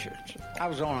 missions. I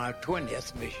was on our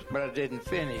 20th mission, but I didn't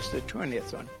finish the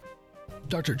 20th one.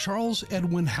 Dr. Charles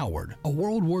Edwin Howard, a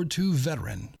World War II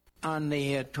veteran. On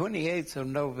the 28th of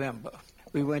November,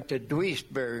 we went to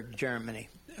Duisburg, Germany.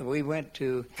 We went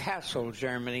to Kassel,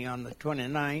 Germany on the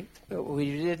 29th, but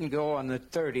we didn't go on the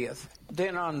 30th.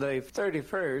 Then on the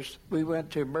 31st, we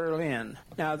went to Berlin.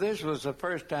 Now, this was the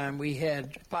first time we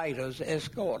had fighters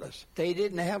escort us. They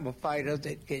didn't have a fighter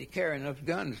that could carry enough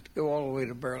guns to go all the way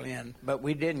to Berlin, but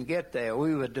we didn't get there.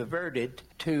 We were diverted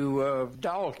to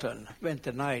Dalton, spent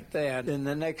the night there. Then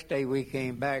the next day we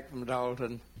came back from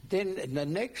Dalton. Then the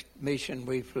next mission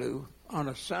we flew on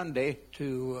a Sunday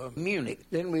to Munich.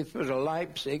 Then we flew to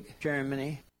Leipzig,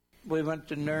 Germany. We went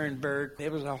to Nuremberg.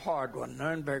 It was a hard one.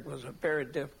 Nuremberg was a very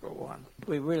difficult one.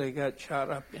 We really got shot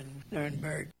up in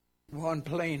Nuremberg. One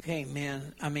plane came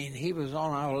in. He was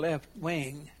on our left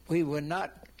wing. We were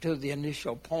not to the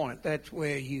initial point. That's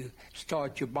where you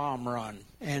start your bomb run.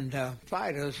 And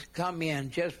fighters come in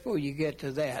just before you get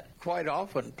to that. Quite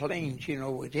often, planes,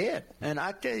 would hit. And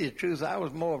I tell you the truth, I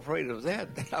was more afraid of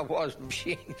that than I was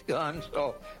machine guns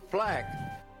or flak.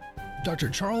 Dr.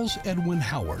 Charles Edwin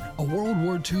Howard, a World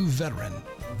War II veteran.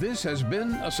 This has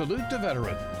been a Salute to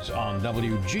Veterans on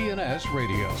WGNS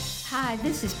Radio. Hi,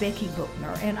 this is Becky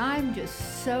Bookner, and I'm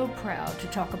just so proud to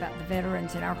talk about the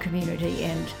veterans in our community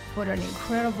and what an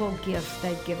incredible gift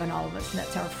they've given all of us. And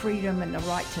that's our freedom and the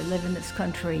right to live in this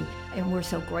country, and we're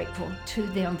so grateful to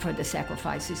them for the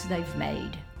sacrifices they've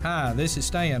made. Hi, this is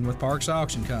Stan with Parks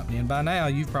Auction Company, and by now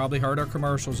you've probably heard our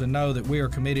commercials and know that we are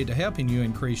committed to helping you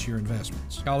increase your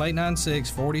investments. Call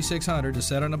 896-4600 to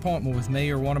set an appointment with me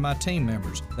or one of my team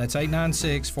members. That's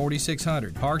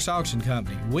 896-4600. Parks Auction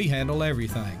Company. We handle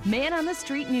everything. Man on the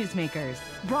Street Newsmakers.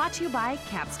 Brought to you by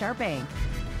Capstar Bank.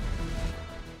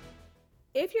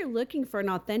 If you're looking for an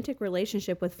authentic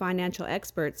relationship with financial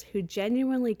experts who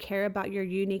genuinely care about your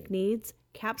unique needs,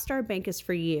 Capstar Bank is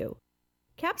for you.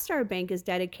 Capstar Bank is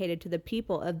dedicated to the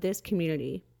people of this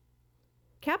community.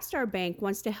 Capstar Bank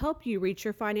wants to help you reach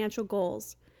your financial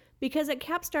goals, because at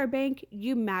Capstar Bank,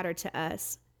 you matter to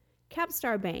us.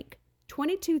 Capstar Bank,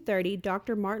 2230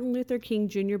 Dr. Martin Luther King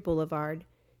Jr. Boulevard,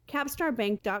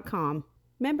 capstarbank.com.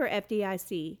 Member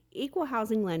FDIC, Equal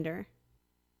Housing Lender.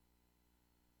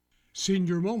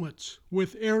 Senior Moments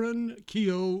with Erin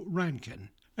Keogh Rankin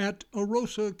at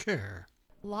Arosa Care.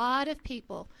 A lot of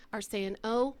people are saying,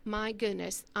 oh my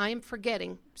goodness, I am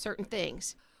forgetting certain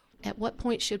things. At what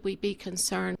point should we be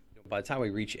concerned? By the time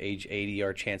we reach age 80,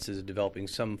 our chances of developing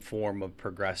some form of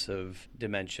progressive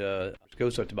dementia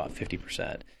goes up to about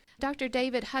 50%. Dr.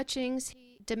 David Hutchings,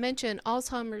 dementia and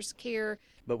Alzheimer's care.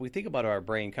 But we think about our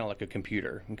brain kind of like a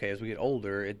computer. Okay, as we get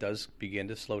older, it does begin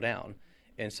to slow down.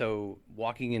 And so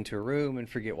walking into a room and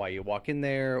forget why you walk in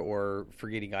there, or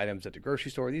forgetting items at the grocery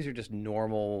store, these are just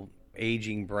normal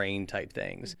aging brain type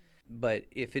things. But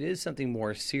if it is something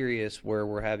more serious where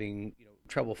we're having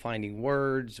trouble finding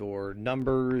words or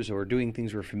numbers or doing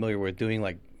things we're familiar with doing,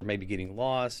 like maybe getting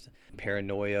lost,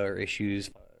 paranoia or issues,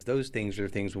 those things are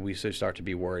things where we should start to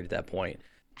be worried at that point.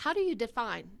 How do you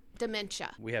define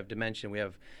dementia? We have dementia. We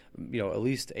have, at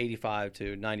least 85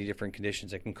 to 90 different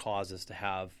conditions that can cause us to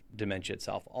have dementia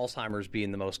itself. Alzheimer's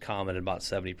being the most common at about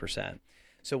 70%.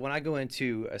 So when I go in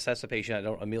to assess a patient, I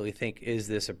don't immediately think, is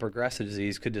this a progressive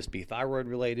disease? Could this be thyroid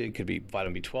related? It could be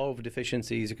vitamin B12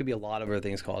 deficiencies. It could be a lot of other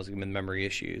things causing memory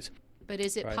issues. But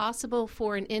is it Right. possible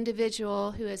for an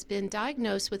individual who has been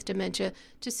diagnosed with dementia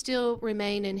to still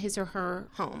remain in his or her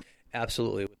home?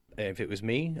 Absolutely. If it was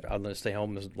me, I'd let it stay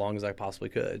home as long as I possibly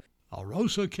could.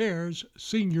 Arosa Care's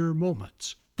Senior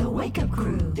Moments. The Wake Up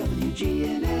Crew,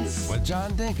 WGNS. With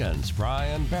John Dinkins,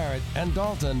 Brian Barrett, and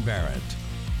Dalton Barrett.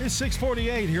 It's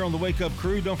 6:48 here on the Wake Up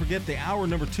Crew. Don't forget the hour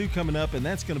number 2 coming up, and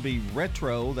that's going to be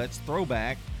retro. That's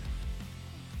throwback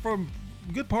from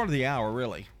a good part of the hour,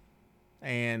 really.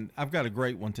 And I've got a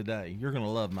great one today. You're going to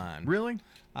love mine. Really?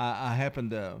 I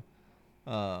happened to,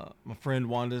 my friend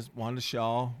Wanda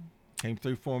Shaw came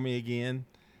through for me again,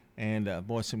 and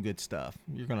boy, some good stuff.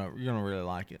 You're gonna really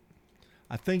like it.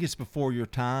 I think it's before your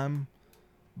time,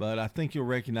 but I think you'll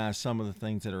recognize some of the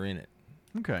things that are in it.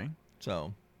 Okay.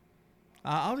 So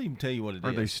I'll even tell you what it is.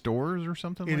 Are they stores or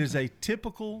something? It like is that? a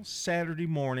typical Saturday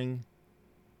morning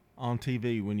on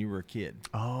TV when you were a kid.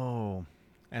 Oh.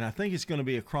 And I think it's going to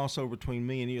be a crossover between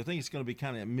me and you. I think it's going to be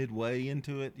kind of midway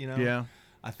into it, Yeah.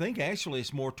 I think actually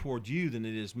it's more towards you than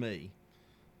it is me.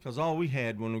 Because all we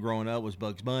had when we were growing up was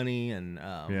Bugs Bunny and,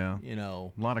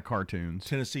 a lot of cartoons.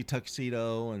 Tennessee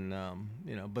Tuxedo and,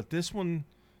 but this one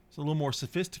is a little more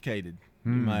sophisticated,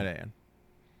 you might add.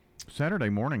 Saturday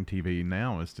morning TV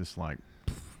now is just like...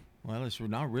 Well, it's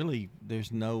not really, there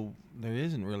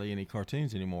isn't really any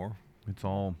cartoons anymore. It's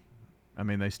all,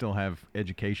 they still have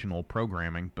educational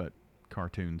programming, but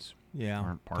cartoons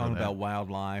aren't part talking of that. about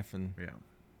wildlife and...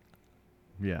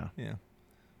 Yeah.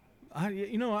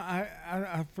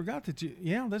 I forgot that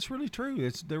that's really true.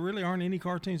 There really aren't any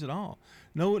cartoons at all.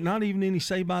 No, not even any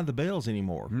Saved by the Bells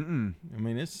anymore. Mm-mm.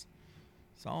 It's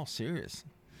all serious.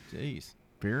 Jeez.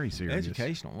 Very serious.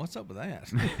 Educational. What's up with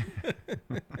that?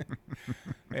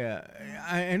 Yeah.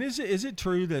 And is it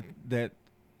true that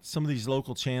some of these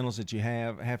local channels that you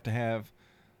have to have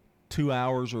 2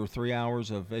 hours or 3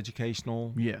 hours of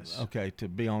educational? Yes. Okay, to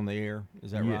be on the air.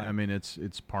 Is that right?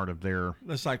 It's part of their...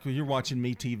 It's like when you're watching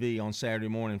MeTV on Saturday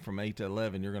morning from 8 to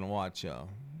 11, you're going to watch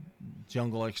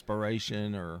Jungle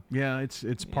Exploration or... Yeah,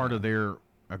 it's part of their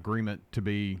agreement to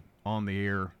be on the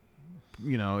air.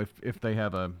 If they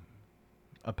have a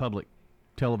public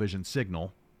television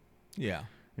signal. Yeah.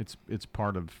 It's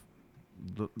part of...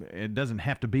 It doesn't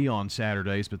have to be on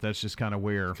Saturdays, but that's just kind of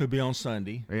where... Could be on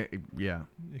Sunday. Yeah.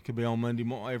 It could be on Monday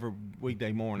every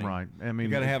weekday morning. Right. You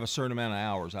got to have a certain amount of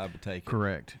hours, I would take it.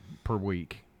 Correct. Per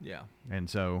week. Yeah. And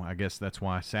so I guess that's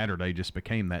why Saturday just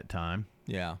became that time.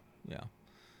 Yeah.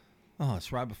 Oh,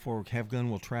 it's right before Have Gun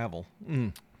Will Travel.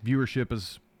 Viewership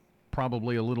is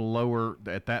probably a little lower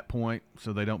at that point,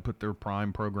 so they don't put their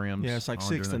prime programs. Yeah, it's like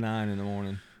 6 to 9 in the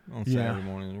morning on Saturday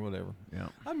morning or whatever. Yeah.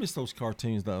 I miss those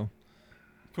cartoons, though.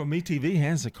 MeTV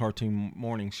has a cartoon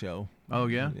morning show. Oh,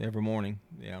 yeah? Every morning.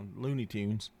 Yeah, Looney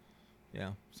Tunes.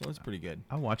 Yeah, so it's pretty good.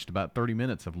 I watched about 30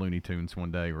 minutes of Looney Tunes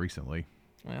one day recently.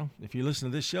 Well, if you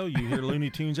listen to this show, you hear Looney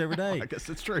Tunes every day. I guess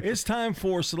that's true. It's time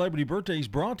for Celebrity Birthdays,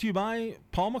 brought to you by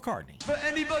Paul McCartney. For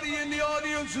anybody in the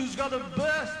audience who's got a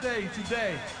birthday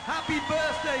today, happy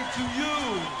birthday to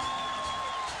you.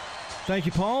 Thank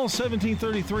you, Paul.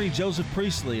 1733, Joseph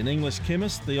Priestley, an English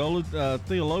chemist,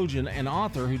 theologian, and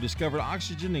author who discovered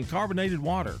oxygen in carbonated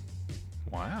water.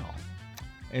 Wow.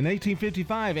 In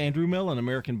 1855, Andrew Mellon,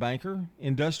 American banker,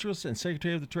 industrialist, and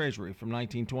Secretary of the Treasury from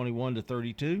 1921 to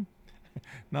 32.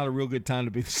 Not a real good time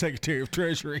to be the Secretary of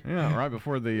Treasury. Yeah, right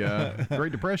before the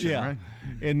Great Depression, yeah. right?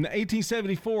 In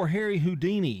 1874, Harry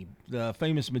Houdini, the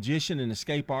famous magician and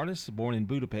escape artist, born in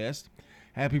Budapest.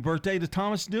 Happy birthday to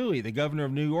Thomas Dewey, the governor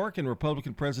of New York and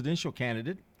Republican presidential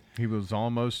candidate. He was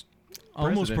almost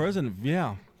president,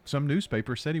 yeah. Some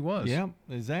newspaper said he was. Yeah,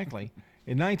 exactly.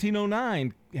 In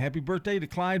 1909, happy birthday to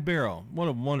Clyde Barrow. What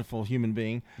a wonderful human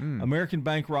being. American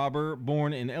bank robber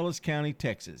born in Ellis County,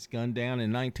 Texas. Gunned down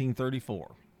in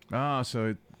 1934.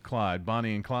 So Clyde,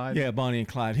 Bonnie and Clyde? Yeah, Bonnie and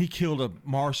Clyde. He killed a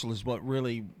marshal is what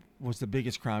really was the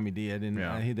biggest crime he did. And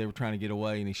they were trying to get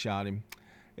away, and he shot him.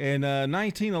 In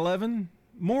 1911,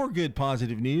 more good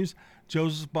positive news.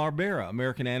 Joseph Barbera,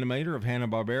 American animator of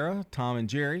Hanna-Barbera, Tom and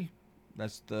Jerry.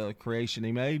 That's the creation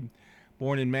he made.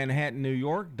 Born in Manhattan, New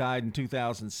York, died in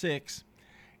 2006.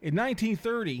 In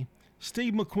 1930,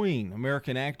 Steve McQueen,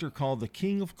 American actor called the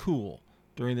King of Cool.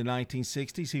 During the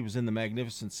 1960s, he was in The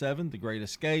Magnificent Seven, The Great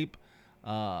Escape,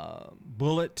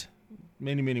 Bullet,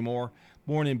 many, many more.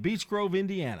 Born in Beech Grove,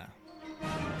 Indiana.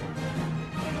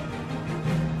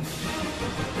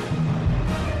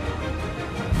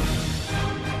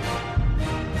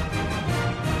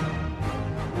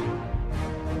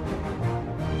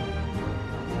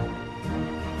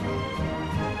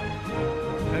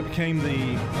 That became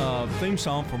the theme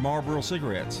song for Marlboro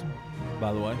cigarettes,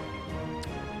 by the way.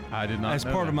 I did not As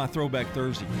know part that. of my Throwback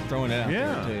Thursday, throwing it out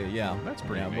Yeah. there to you. Yeah, That's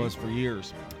pretty It neat. was for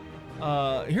years.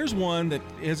 Here's one that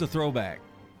is a throwback,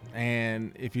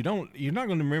 and if you don't, you're not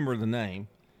going to remember the name.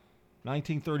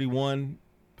 1931,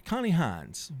 Connie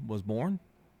Hines was born.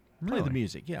 Play the Really?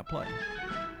 music. Yeah, play.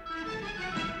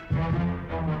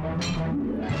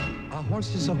 A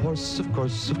horse is a horse, of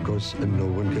course, and no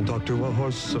one can talk to a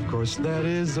horse, of course. That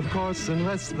is, of course,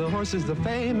 unless the horse is the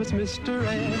famous Mr.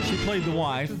 Ed. She played the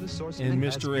wife in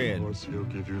Mr. Ed. He'll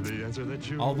give you the answer that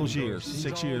you All those know. years,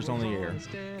 6 years on the air.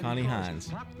 Connie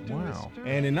Hines. Wow.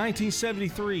 And in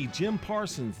 1973, Jim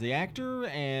Parsons, the actor,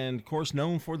 and of course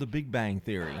known for The Big Bang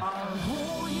Theory. Our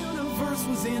whole universe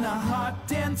was in a hot,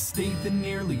 dense state that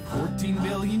nearly 14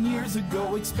 billion years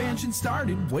ago expansion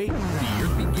started. Wait, the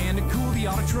earth began to cool, the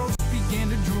autotrophs began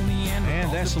to drool,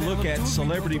 And that's a look at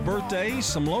celebrity birthdays,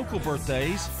 some local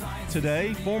birthdays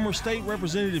today. Former State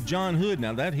Representative John Hood,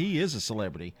 now that he is a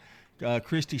celebrity.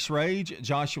 Christy Schrage,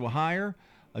 Joshua Heyer,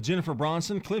 Jennifer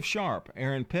Bronson, Cliff Sharp,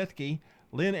 Aaron Pethke,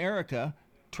 Lynn Erica,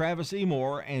 Travis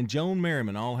Emore, and Joan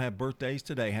Merriman all have birthdays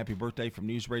today. Happy birthday from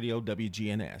News Radio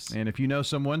WGNS. And if you know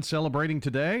someone celebrating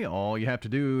today, all you have to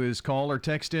do is call or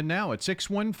text in now at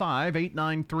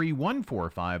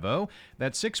 615-893-1450.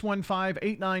 That's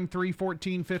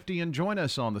 615-893-1450, and join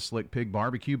us on the Slick Pig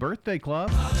Barbecue Birthday Club.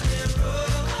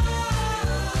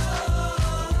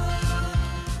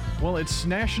 Well, it's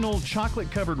National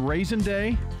Chocolate-Covered Raisin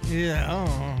Day. Yeah,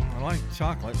 I like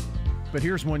chocolate. But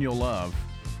here's one you'll love.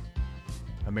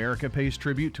 America pays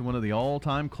tribute to one of the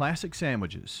all-time classic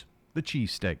sandwiches, the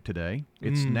cheesesteak today.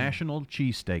 It's National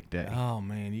Cheesesteak Day. Oh,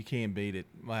 man, you can't beat it.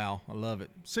 Wow, I love it.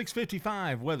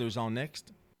 6:55, weather's on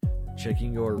next.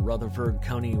 Checking your Rutherford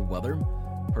County weather.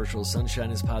 Partial sunshine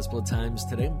is possible at times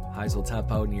today. Highs will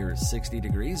top out near 60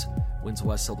 degrees. Winds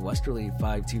west-southwesterly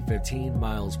 5 to 15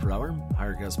 miles per hour.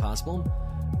 Higher gusts possible.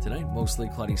 Tonight, mostly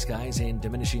cloudy skies and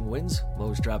diminishing winds.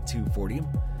 Lows drop to 40.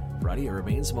 Friday, it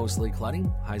remains mostly cloudy.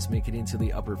 Highs make it into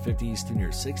the upper 50s to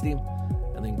near 60.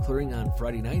 And then clearing on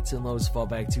Friday night, and lows fall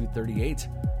back to 38.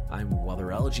 I'm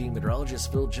weatherology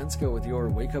meteorologist Phil Jensko with your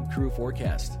Wake Up Crew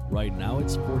forecast. Right now,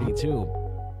 it's 42.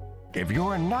 If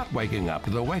you're not waking up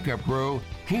to the Wake Up Crew,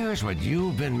 here's what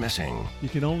you've been missing. You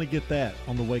can only get that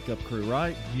on the Wake Up Crew,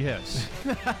 right? Yes.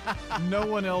 No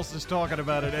one else is talking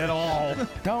about it at all.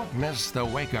 Don't miss the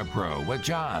Wake Up Crew with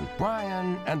John,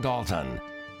 Brian, and Dalton.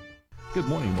 Good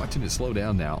morning. Watching it slow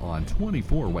down now on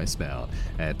 24 westbound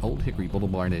at Old Hickory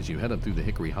Boulevard as you head up through the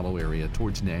Hickory Hollow area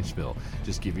towards Nashville.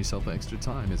 Just give yourself extra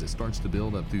time as it starts to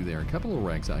build up through there. A couple of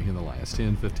wrecks out here in the last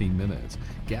 10-15 minutes.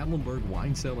 Gatlinburg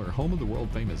Wine Cellar, home of the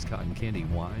world-famous cotton candy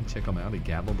wine. Check them out at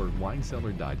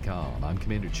GatlinburgWineCellar.com. I'm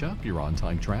Commander Chuck. You're on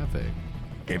time traffic.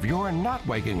 If you're not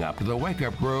waking up to the Wake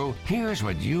Up Crew, here's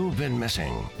what you've been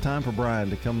missing. Time for Brian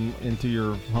to come into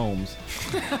your homes.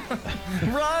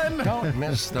 Run! Don't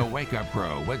miss the Wake Up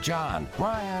Crew with John,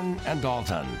 Brian, and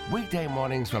Dalton. Weekday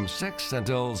mornings from 6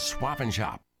 until Swap and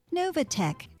Shop.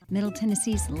 Novatech, Middle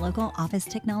Tennessee's local office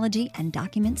technology and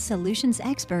document solutions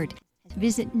expert.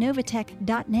 Visit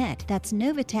Novatech.net. That's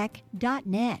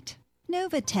Novatech.net.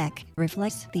 Novatech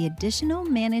reflects the additional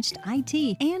managed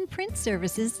IT and print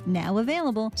services now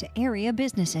available to area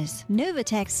businesses.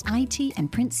 Novatech's IT and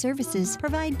print services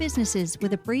provide businesses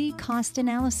with a free cost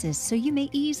analysis so you may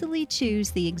easily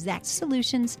choose the exact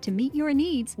solutions to meet your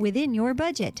needs within your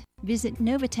budget. Visit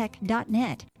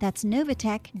Novatech.net. That's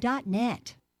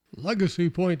Novatech.net. Legacy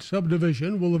Point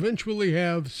subdivision will eventually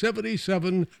have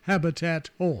 77 Habitat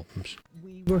homes.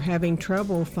 We were having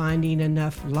trouble finding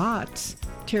enough lots.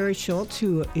 Terry Schultz,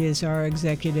 who is our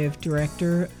executive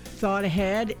director, thought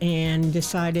ahead and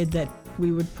decided that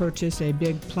we would purchase a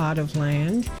big plot of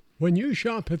land. When you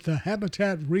shop at the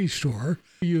Habitat Restore,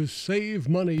 you save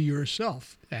money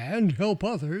yourself and help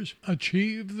others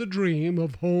achieve the dream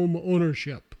of home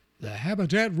ownership. The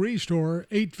Habitat Restore,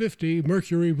 850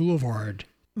 Mercury Boulevard.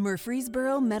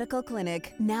 Murfreesboro Medical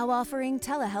Clinic, now offering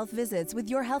telehealth visits with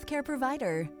your healthcare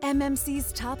provider.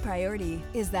 MMC's top priority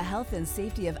is the health and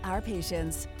safety of our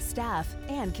patients, staff,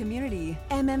 and community.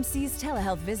 MMC's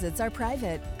telehealth visits are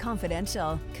private,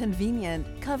 confidential, convenient,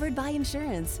 covered by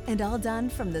insurance, and all done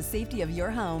from the safety of your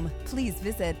home. Please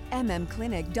visit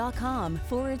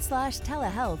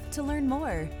mmclinic.com/telehealth to learn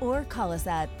more, or call us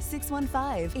at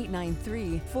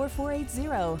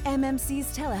 615-893-4480.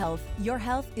 MMC's Telehealth, your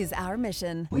health is our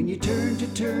mission. When you turn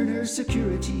to Turner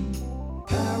Security,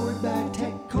 powered by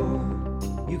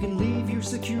TechCore, you can leave your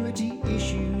security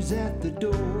issues at the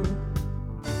door.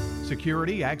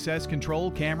 Security, access control,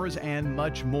 cameras, and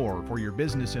much more for your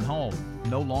business and home.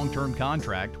 No long-term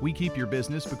contract. We keep your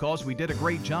business because we did a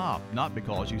great job, not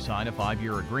because you signed a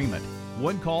 5-year agreement.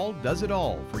 One call does it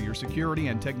all for your security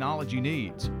and technology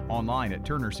needs. Online at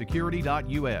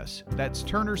turnersecurity.us. That's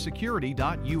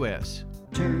turnersecurity.us.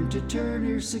 Turn to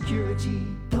Turner Security.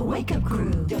 The Wake Up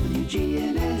Crew,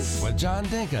 WGNS. With John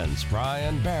Dinkins,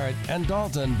 Brian Barrett, and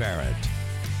Dalton Barrett.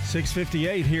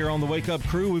 6:58 here on the Wake Up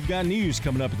Crew. We've got news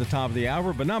coming up at the top of the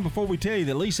hour, but not before we tell you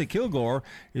that Lisa Kilgore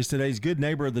is today's Good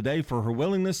Neighbor of the Day for her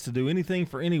willingness to do anything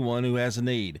for anyone who has a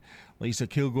need. Lisa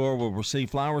Kilgore will receive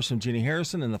flowers from Jenny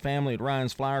Harrison and the family at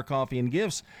Ryan's Flower, Coffee, and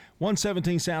Gifts,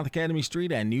 117 South Academy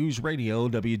Street, and News Radio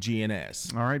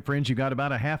WGNS. All right, friends, you got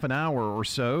about a half an hour or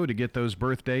so to get those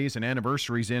birthdays and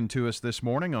anniversaries into us this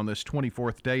morning on this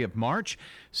 24th day of March.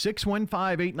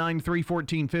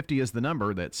 615-893-1450 is the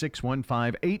number. That's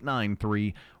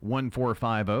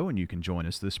 615-893-1450, and you can join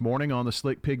us this morning on the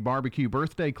Slick Pig Barbecue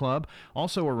Birthday Club.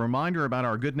 Also, a reminder about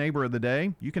our Good Neighbor of the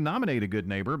Day. You can nominate a good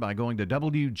neighbor by going to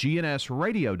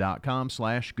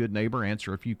WGNSradio.com/goodneighbor,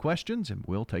 answer a few questions, and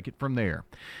we'll take it from there.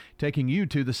 Taking you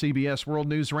to the CBS World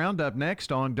News Roundup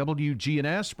next on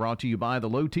WGNS, brought to you by the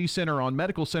Low T Center on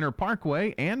Medical Center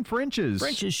Parkway and French's.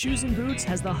 French's Shoes and Boots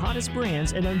has the hottest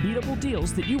brands and unbeatable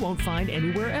deals that you won't find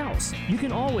anywhere else. You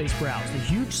can always browse the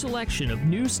huge selection of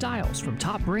new styles from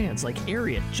top brands like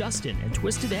Ariat, Justin, and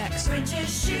Twisted X.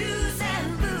 French's Shoes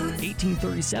and Boots.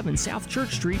 1837 South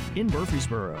Church Street in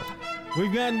Murfreesboro.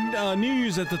 We've got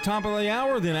news at the top of the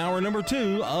hour, then hour number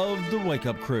 2 of the Wake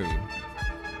Up Crew.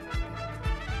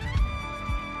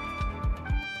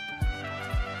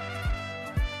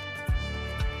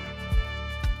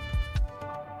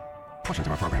 Portions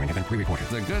of our programming have been pre-recorded.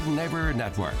 The Good Neighbor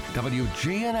Network,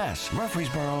 WGNS,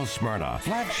 Murfreesboro, Smyrna,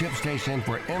 flagship station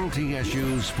for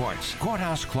MTSU Sports.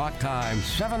 Courthouse clock time,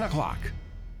 7 o'clock.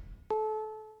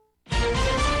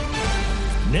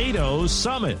 NATO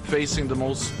summit. Facing the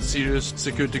most serious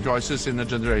security crisis in a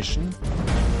generation.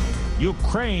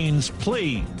 Ukraine's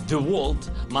plea. The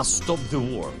world must stop the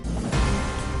war.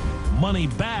 Money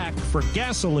back for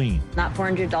gasoline. That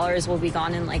 $400 will be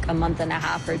gone in like a month and a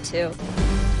half or 2.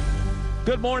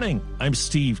 Good morning. I'm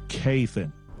Steve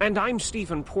Kathan. And I'm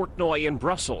Stephen Portnoy in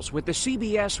Brussels with the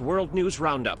CBS World News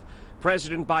Roundup.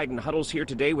 President Biden huddles here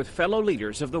today with fellow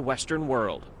leaders of the Western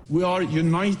world. We are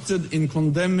united in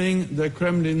condemning the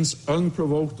Kremlin's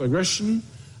unprovoked aggression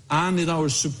and in our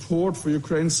support for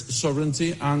Ukraine's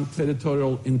sovereignty and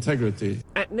territorial integrity.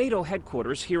 At NATO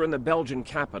headquarters here in the Belgian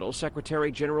capital,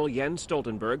 Secretary General Jens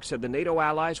Stoltenberg said the NATO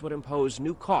allies would impose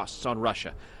new costs on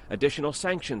Russia. Additional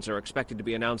sanctions are expected to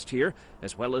be announced here,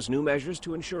 as well as new measures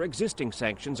to ensure existing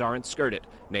sanctions aren't skirted.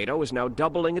 NATO is now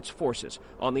doubling its forces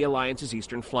on the alliance's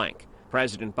eastern flank.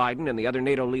 President Biden and the other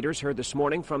NATO leaders heard this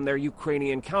morning from their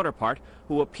Ukrainian counterpart,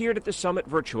 who appeared at the summit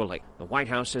virtually. The White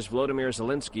House says Volodymyr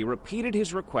Zelensky repeated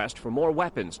his request for more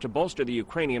weapons to bolster the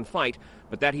Ukrainian fight,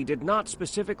 but that he did not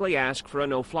specifically ask for a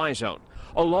no-fly zone.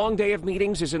 A long day of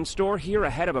meetings is in store here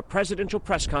ahead of a presidential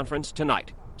press conference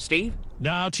tonight. Steve?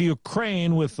 Now to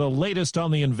Ukraine with the latest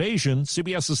on the invasion.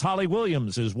 CBS's Holly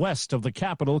Williams is west of the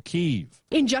capital, Kyiv.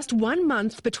 In just 1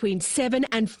 month, between 7,000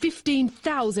 and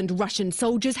 15,000 Russian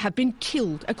soldiers have been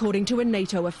killed, according to a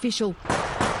NATO official.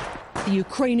 The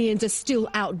Ukrainians are still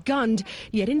outgunned,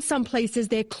 yet in some places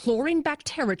they're clawing back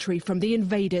territory from the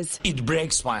invaders. It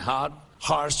breaks my heart,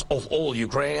 hearts of all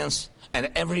Ukrainians and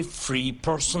every free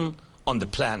person on the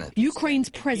planet. Ukraine's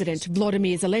President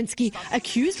Volodymyr Zelensky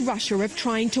accused Russia of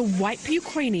trying to wipe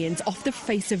Ukrainians off the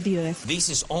face of the earth. This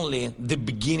is only the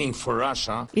beginning for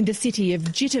Russia. In the city of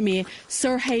Zhytomyr,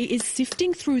 Serhiy is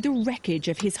sifting through the wreckage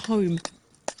of his home.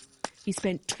 He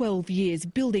spent 12 years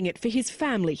building it for his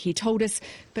family, he told us,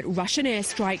 but Russian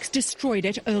airstrikes destroyed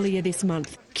it earlier this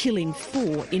month, killing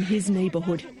 4 in his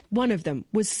neighborhood. One of them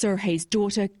was Serhiy's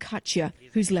daughter, Katya,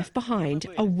 who's left behind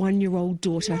a 1-year-old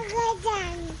daughter.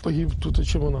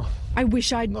 I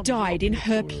wish I'd died in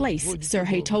her place,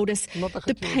 Serhiy told us.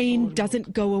 The pain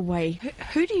doesn't go away.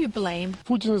 Who do you blame?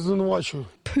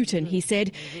 Putin, he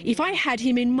said. If I had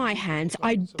him in my hands,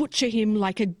 I'd butcher him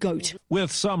like a goat.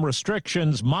 With some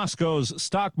restrictions, Moscow's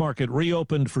stock market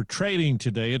reopened for trading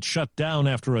today. It shut down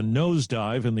after a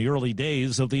nosedive in the early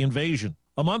days of the invasion.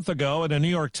 A month ago, in a New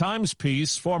York Times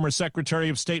piece, former Secretary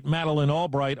of State Madeleine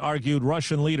Albright argued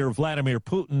Russian leader Vladimir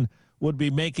Putin would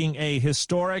be making a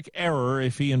historic error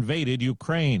if he invaded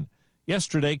Ukraine.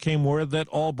 Yesterday came word that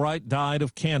Albright died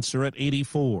of cancer at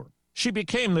 84. She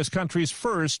became this country's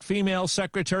first female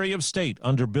Secretary of State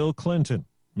under Bill Clinton.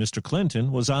 Mr.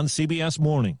 Clinton was on CBS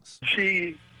Mornings.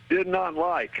 She did not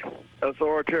like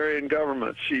authoritarian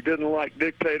governments. She didn't like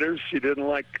dictators. She didn't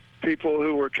like people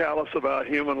who were callous about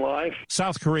human life.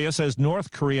 South Korea says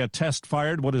North Korea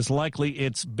test-fired what is likely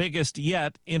its biggest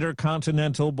yet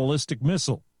intercontinental ballistic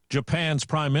missile. Japan's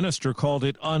prime minister called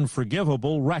it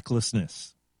unforgivable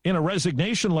recklessness. In a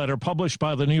resignation letter published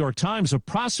by the New York Times, a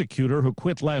prosecutor who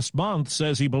quit last month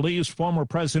says he believes former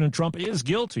President Trump is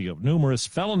guilty of numerous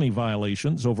felony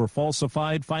violations over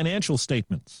falsified financial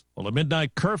statements. Well, a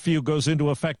midnight curfew goes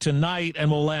into effect tonight and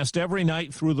will last every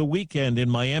night through the weekend in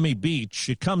Miami Beach.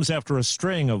 It comes after a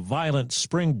string of violent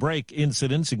spring break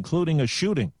incidents, including a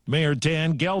shooting. Mayor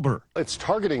Dan Gelber. It's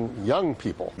targeting young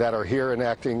people that are here and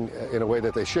acting in a way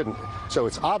that they shouldn't. So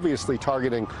it's obviously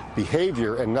targeting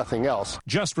behavior and nothing else.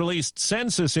 Just released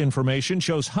census information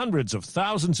shows hundreds of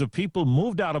thousands of people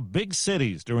moved out of big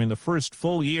cities during the first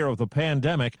full year of the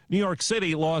pandemic. New York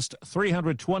City lost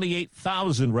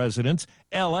 328,000 residents.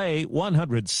 L.A.,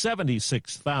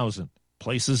 176,000.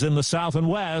 Places in the South and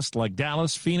West, like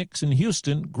Dallas, Phoenix, and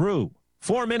Houston, grew.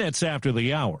 4 minutes after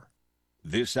the hour.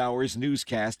 This hour's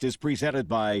newscast is presented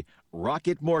by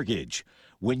Rocket Mortgage.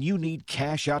 When you need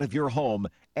cash out of your home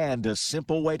and a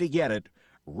simple way to get it,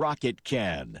 Rocket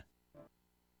can.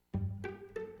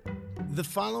 The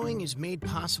following is made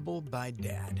possible by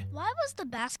Dad. Why was the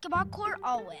basketball court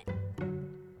all wet?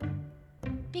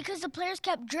 Because the players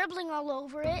kept dribbling all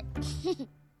over it.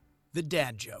 The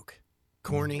dad joke.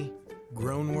 Corny,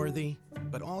 grown-worthy,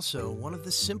 but also one of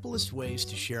the simplest ways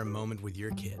to share a moment with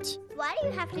your kids. Why do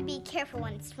you have to be careful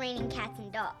when it's raining cats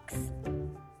and dogs?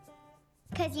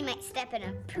 Because you might step in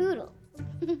a poodle.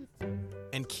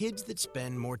 And kids that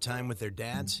spend more time with their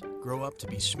dads grow up to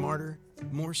be smarter,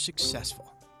 more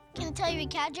successful. Can I tell you a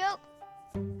cat joke?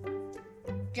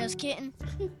 Just kidding.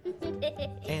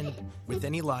 And with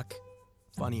any luck,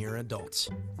 funnier adults.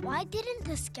 Why didn't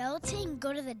the skeleton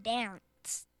go to the dance?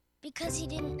 Because he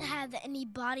didn't have any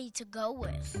body to go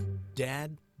with.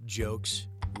 Dad jokes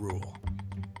rule.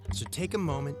 So take a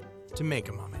moment to make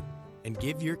a moment and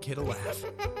give your kid a laugh.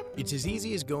 It's as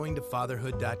easy as going to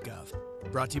fatherhood.gov.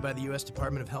 Brought to you by the U.S.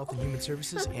 Department of Health and Human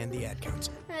Services and the Ad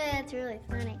Council. That's really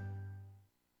funny.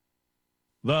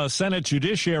 The Senate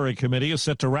Judiciary Committee is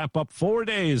set to wrap up 4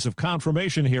 days of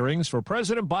confirmation hearings for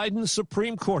President Biden's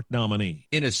Supreme Court nominee.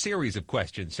 In a series of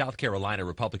questions, South Carolina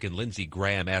Republican Lindsey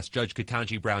Graham asked Judge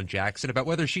Ketanji Brown Jackson about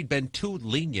whether she'd been too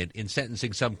lenient in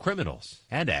sentencing some criminals,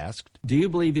 and asked, "Do you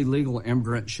believe illegal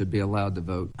immigrants should be allowed to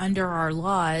vote?" Under our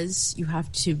laws, you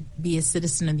have to be a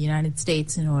citizen of the United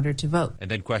States in order to vote. And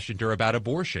then questioned her about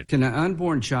abortion. Can an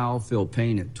unborn child feel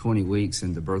pain at 20 weeks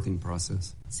in the birthing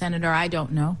process? Senator, I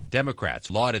don't know. Democrats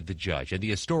lauded the judge and the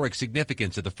historic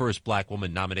significance of the first black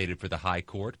woman nominated for the high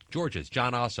court. Georgia's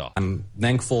John Ossoff. I'm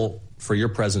thankful for your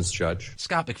presence, Judge.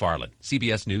 Scott McFarland,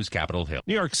 CBS News, Capitol Hill.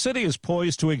 New York City is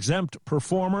poised to exempt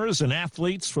performers and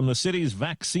athletes from the city's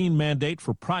vaccine mandate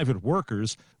for private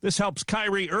workers. This helps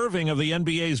Kyrie Irving of the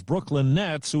NBA's Brooklyn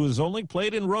Nets, who has only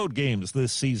played in road games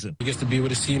this season. He gets to be with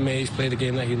his teammates, play the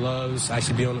game that he loves,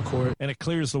 actually be on the court. And it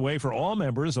clears the way for all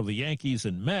members of the Yankees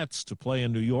and Mets to play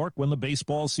in New York when the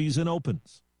baseball season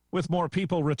opens. With more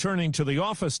people returning to the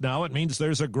office now, it means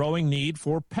there's a growing need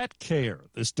for pet care.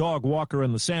 This dog walker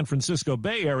in the San Francisco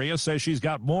Bay Area says she's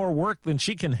got more work than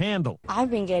she can handle.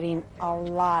 I've been getting a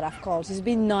lot of calls. It's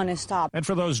been nonstop. And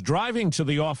for those driving to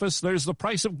the office, there's the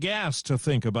price of gas to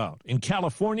think about. In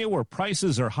California, where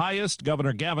prices are highest,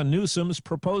 Governor Gavin Newsom's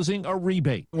proposing a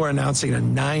rebate. We're announcing a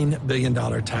 $9 billion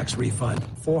tax refund,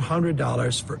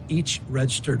 $400 for each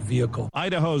registered vehicle.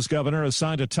 Idaho's governor has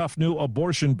signed a tough new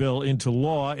abortion bill into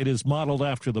law. It is modeled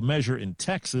after the measure in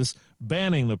Texas,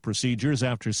 banning the procedures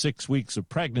after 6 weeks of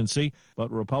pregnancy. But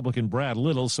Republican Brad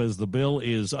Little says the bill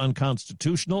is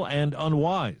unconstitutional and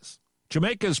unwise.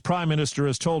 Jamaica's prime minister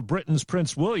has told Britain's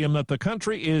Prince William that the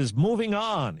country is moving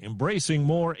on, embracing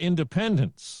more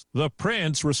independence. The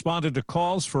prince responded to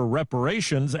calls for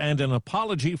reparations and an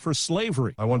apology for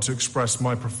slavery. I want to express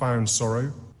my profound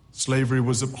sorrow. Slavery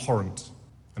was abhorrent,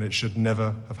 and it should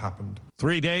never have happened.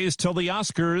 3 days till the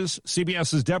Oscars.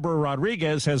 CBS's Deborah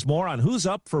Rodriguez has more on who's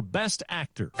up for Best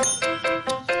Actor.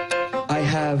 I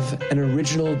have an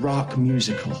original rock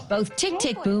musical. Both Tick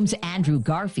Tick Boom's Andrew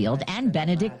Garfield and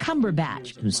Benedict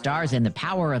Cumberbatch, who stars in The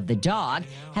Power of the Dog,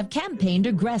 have campaigned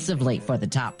aggressively for the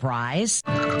top prize.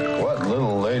 What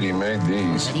little lady made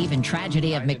these? But even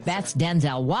Tragedy of Macbeth's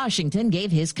Denzel Washington gave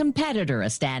his competitor a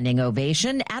standing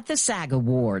ovation at the SAG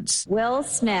Awards. Will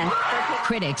Smith.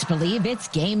 Critics believe it's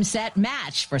game, set,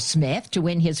 match for Smith to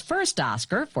win his first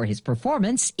Oscar for his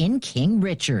performance in King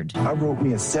Richard. I wrote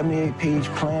me a 78-page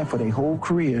plan for their whole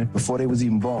career before they was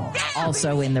even born.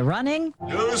 Also in the running,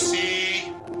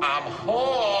 Lucy, I'm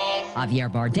home. Javier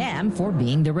Bardem for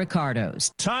Being the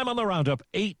Ricardos. Time on the roundup,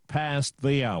 8 past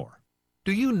the hour.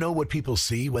 Do you know what people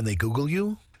see when they Google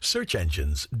you? Search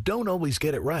engines don't always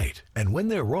get it right. And when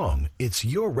they're wrong, it's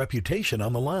your reputation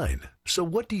on the line. So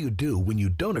what do you do when you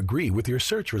don't agree with your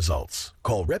search results?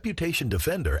 Call Reputation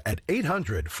Defender at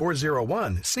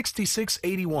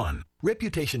 800-401-6681.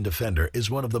 Reputation Defender is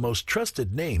one of the most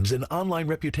trusted names in online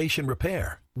reputation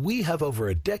repair. We have over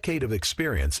a decade of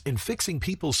experience in fixing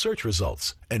people's search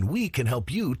results, and we can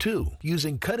help you too.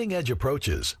 Using cutting-edge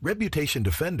approaches, Reputation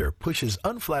Defender pushes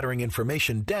unflattering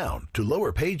information down to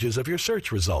lower pages of your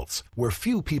search results, where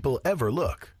few people ever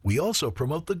look. We also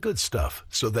promote the good stuff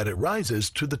so that it rises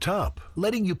to the top,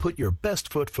 letting you put your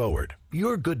best foot forward.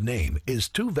 Your good name is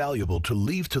too valuable to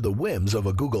leave to the whims of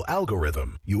a Google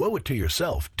algorithm. You owe it to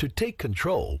yourself to take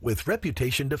control with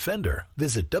Reputation Defender.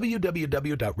 Visit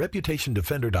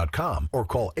www.reputationdefender.com or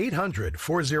call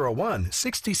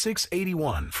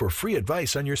 800-401-6681 for free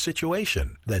advice on your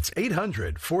situation. That's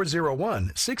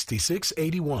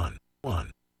 800-401-6681.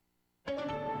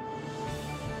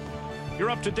 You're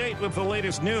up to date with the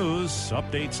latest news,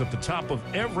 updates at the top of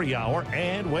every hour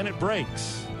and when it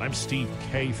breaks. I'm Steve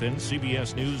Kathan,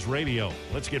 CBS News Radio.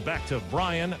 Let's get back to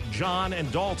Brian, John,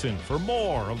 and Dalton for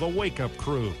more of the Wake Up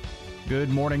Crew. Good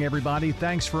morning, everybody.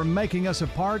 Thanks for making us a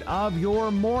part of your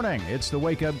morning. It's the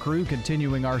Wake Up Crew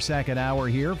continuing our second hour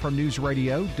here from News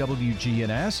Radio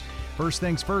WGNS. First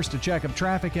things first, to check up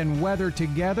traffic and weather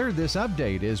together. This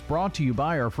update is brought to you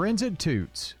by our friends at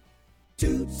Toots.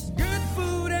 Toots, good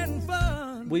food and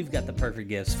fun. We've got the perfect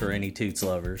gifts for any Toots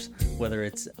lovers, whether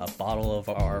it's a bottle of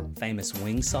our famous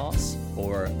wing sauce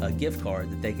or a gift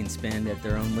card that they can spend at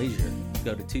their own leisure.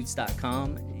 Go to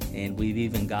Toots.com, and we've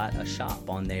even got a shop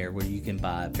on there where you can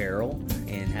buy apparel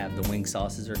and have the wing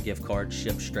sauces or gift cards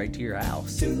shipped straight to your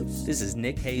house. Toots. This is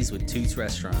Nick Hayes with Toots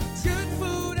Restaurants. Good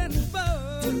food and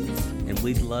fun. Toots. And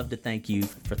we'd love to thank you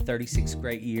for 36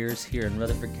 great years here in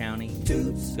Rutherford County.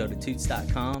 Toots. Go to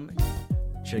Toots.com.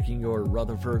 Checking your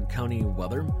Rutherford County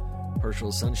weather.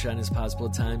 Partial sunshine is possible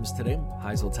at times today.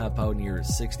 Highs will top out near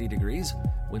 60 degrees.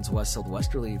 Winds west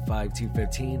southwesterly 5 to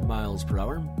 15 miles per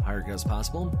hour. Higher gusts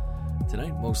possible.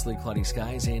 Tonight, mostly cloudy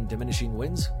skies and diminishing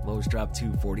winds. Lows drop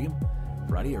to 40.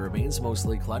 Friday, it remains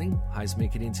mostly cloudy. Highs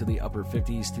make it into the upper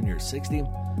 50s to near 60.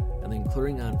 And then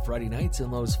clearing on Friday night,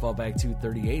 and lows fall back to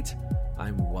 38.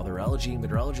 I'm weatherology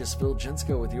meteorologist Phil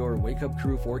Jensko with your Wake Up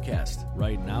Crew forecast.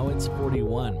 Right now, it's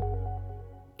 41.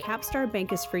 Capstar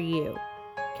Bank is for you.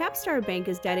 Capstar Bank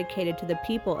is dedicated to the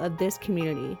people of this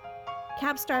community.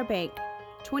 Capstar Bank,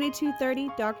 2230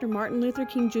 Dr. Martin Luther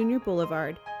King Jr.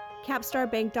 Boulevard,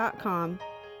 capstarbank.com.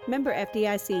 Member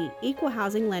FDIC, Equal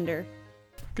Housing Lender.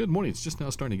 Good morning. It's just now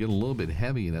starting to get a little bit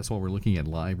heavy, and that's what we're looking at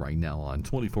live right now on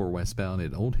 24 westbound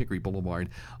at Old Hickory Boulevard.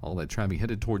 All that traffic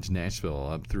headed towards Nashville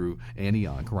up through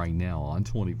Antioch right now on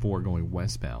 24 going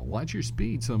westbound. Watch your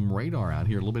speed. Some radar out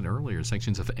here a little bit earlier.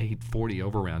 Sections of 840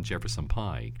 over around Jefferson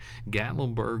Pike.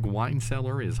 Gatlinburg Wine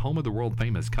Cellar is home of the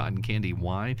world-famous cotton candy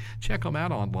wine. Check them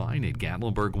out online at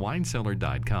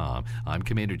GatlinburgWineCellar.com. I'm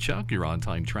Commander Chuck. You're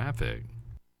on-time traffic.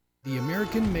 The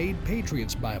American-made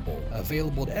Patriots Bible,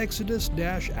 available at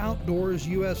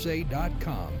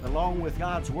exodus-outdoorsusa.com. Along with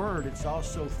God's Word, it's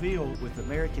also filled with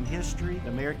American history,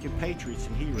 American patriots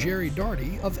and heroes. Jerry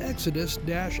Darty of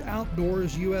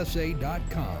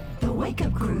exodus-outdoorsusa.com. The Wake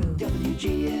Up Crew,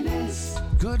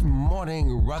 WGNS. Good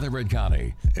morning, Rutherford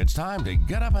County. It's time to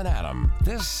get up and at 'em.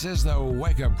 This is the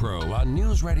Wake Up Crew on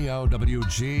News Radio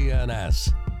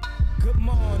WGNS. Good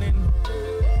morning.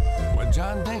 With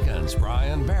John Dinkins,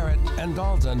 Brian Barrett, and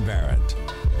Dalton Barrett.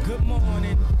 Good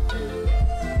morning.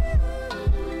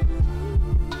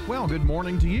 Well, good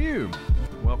morning to you.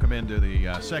 Welcome into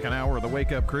the second hour of the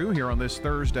Wake Up Crew here on this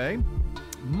Thursday,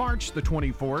 March the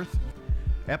 24th,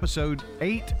 episode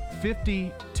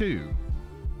 852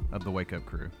 of the Wake Up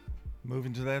Crew.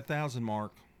 Moving to that 1,000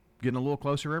 mark. Getting a little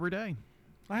closer every day.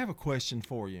 I have a question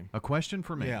for you. A question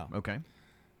for me? Yeah. Okay.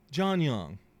 John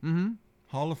Young,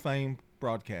 Hall of Fame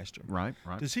broadcaster. Right.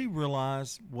 Does he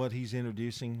realize what he's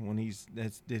introducing when does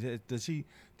he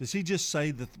just say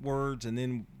the words and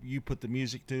then you put the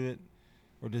music to it,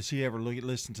 or does he ever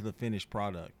listen to the finished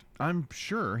product? I'm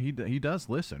sure he does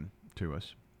listen to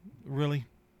us. Really?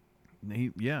 He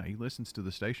listens to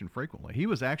the station frequently. He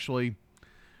was actually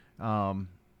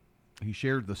he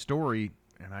shared the story,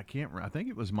 and I think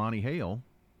it was Monty Hale,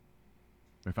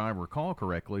 if I recall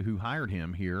correctly, who hired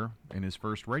him here in his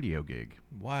first radio gig.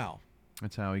 Wow.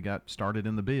 That's how he got started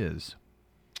in the biz.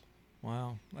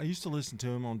 Wow. I used to listen to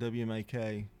him on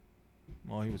WMAK.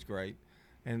 Well, he was great.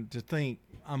 And to think,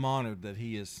 I'm honored that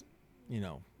he is,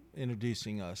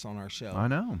 introducing us on our show. I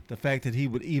know. The fact that he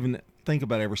would even think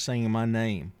about ever saying my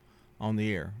name on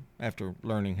the air after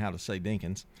learning how to say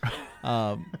Dinkins.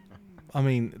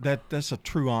 That's a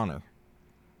true honor.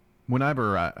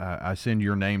 Whenever I send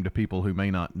your name to people who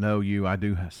may not know you, I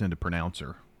do send a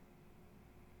pronouncer.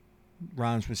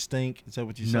 Rhymes with stink? Is that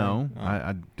what you say? No, oh.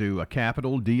 I do a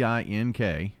capital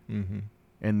D-I-N-K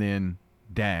and then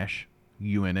dash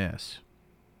U-N-S.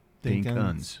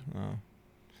 Dinkins.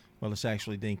 Well, it's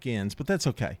actually Dinkins, but that's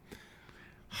okay.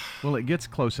 Well, it gets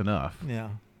close enough. Yeah.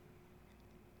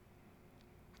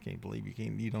 Can't believe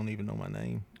you don't even know my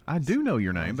name. I do know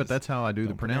your name, but that's how I do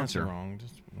the pronouncer. Wrong.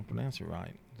 Just don't pronounce it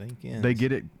right. Dinkins. They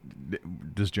get it.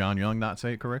 Does John Young not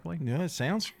say it correctly? Yeah, it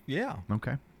sounds. Yeah.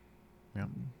 Okay. Yeah.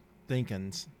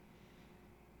 Dinkins.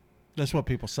 That's what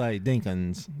people say.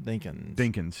 Dinkins.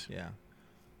 Yeah.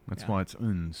 That's yeah. why it's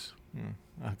uns.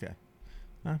 Okay.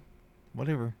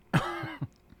 Whatever.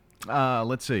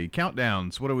 Let's see.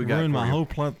 Countdowns. What do we got? Ruined my whole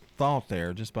thought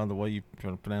there just by the way you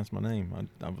pronounce my name.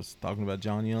 I was talking about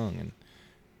John Young and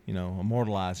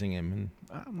immortalizing him,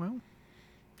 and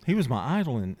he was my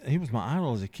idol, and he was my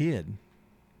idol as a kid.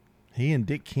 He and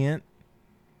Dick Kent,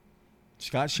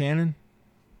 Scott Shannon,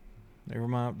 they were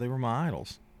my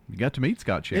idols. You got to meet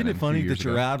Scott Shannon. Isn't it funny that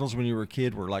your idols when you were a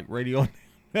kid were like radio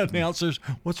announcers?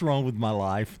 What's wrong with my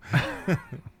life?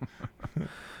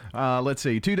 Let's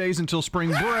see. 2 days until spring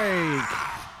break.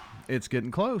 It's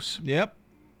getting close. Yep.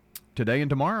 Today and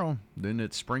tomorrow, then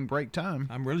it's spring break time.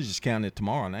 I'm really just counting it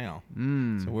tomorrow now.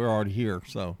 So we're already here.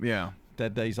 So yeah,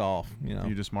 that day's off.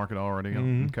 You just mark it already.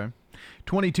 Okay.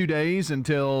 22 days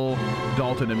until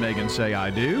Dalton and Megan say I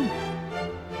do.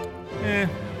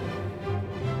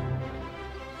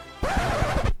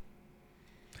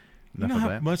 You know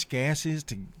how much gas is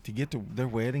to get to their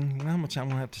wedding? You know how much I'm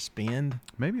going to have to spend?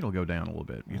 Maybe it'll go down a little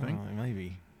bit, you think?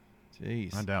 Maybe.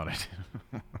 Jeez. I doubt it.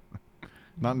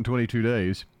 Not in 22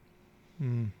 days.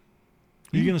 You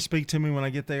going to speak to me when I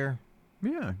get there?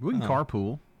 Yeah, we can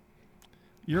carpool.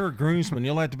 You're a groomsman.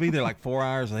 You'll have to be there like 4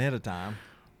 hours ahead of time.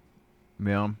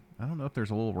 Yeah. I don't know if there's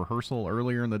a little rehearsal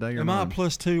earlier in the day or not. Am I a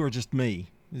 +2 or just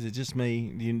me? Is it just me?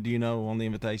 Do you know on the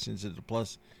invitation, is it a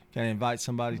plus? Can I invite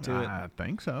somebody to it? I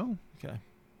think so. Okay.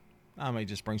 I may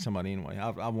just bring somebody anyway.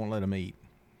 I won't let them eat.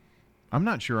 I'm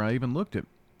not sure I even looked at,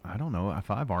 I don't know, if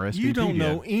I've RSVP'd You don't yet.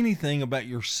 know anything about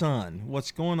your son.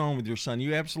 What's going on with your son?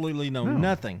 You absolutely know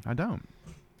nothing. I don't.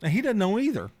 And he doesn't know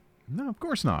either. No, of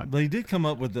course not. But he did come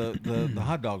up with the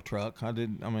hot dog truck.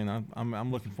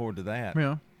 I'm looking forward to that.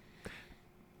 Yeah.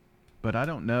 But I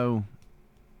don't know.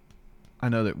 I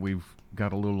know that we've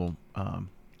got a little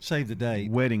save the date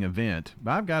wedding event.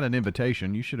 I've got an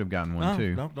invitation. You should have gotten one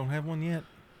too. No, don't have one yet.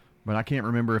 But I can't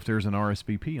remember if there's an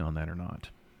RSVP on that or not.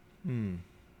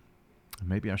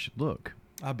 Maybe I should look.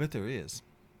 I bet there is.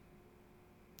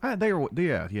 There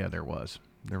was.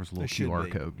 There was a little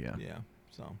QR code. Yeah. Yeah.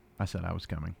 So I said I was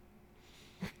coming.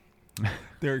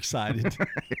 They're excited.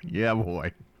 Yeah,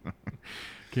 boy.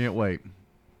 Can't wait.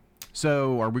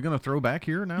 So, are we going to throw back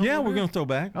here now? Yeah, we're going to throw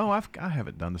back. Oh, I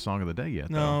haven't done the song of the day yet.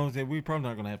 No, we're probably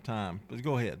not going to have time. But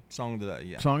go ahead. Song of the day,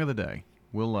 yeah. Song of the day.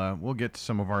 We'll get to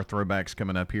some of our throwbacks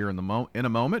coming up here in a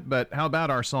moment. But how about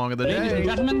our song of the day? Ladies and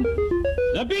gentlemen,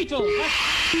 the Beatles.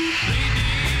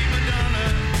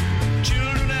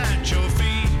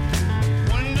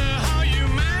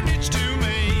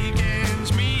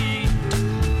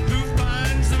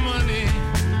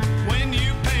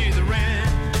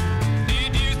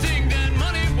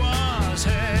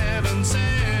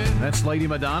 That's Lady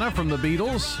Madonna from the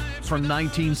Beatles from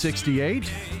 1968,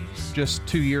 just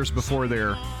 2 years before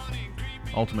their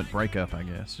ultimate breakup, I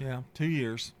guess. Yeah, 2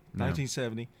 years,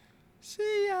 1970.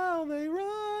 See how they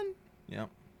run. Yep.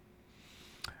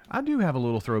 I do have a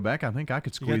little throwback. I think I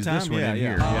could squeeze this one in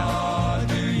here. Yeah.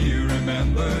 Do you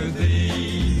remember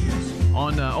these?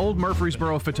 On Old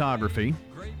Murfreesboro Photography,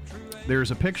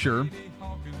 there's a picture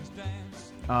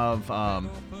of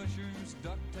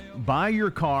buy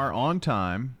your car on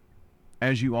time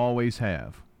as you always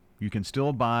have. You can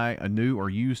still buy a new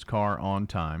or used car on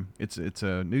time. It's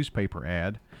a newspaper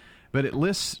ad, but it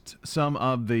lists some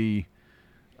of the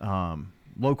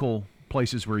local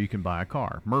places where you can buy a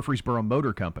car. Murfreesboro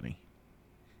Motor Company.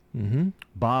 Mm-hmm.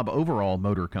 Bob Overall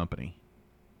Motor Company.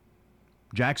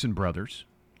 Jackson Brothers.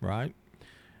 Right.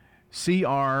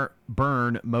 C.R.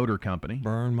 Byrne Motor Company.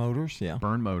 Byrne Motors, yeah.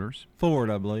 Byrne Motors.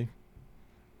 Ford, I believe.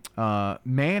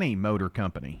 Manny Motor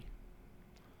Company.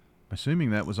 Assuming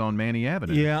that was on Manny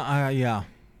Avenue. Yeah,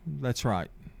 that's right.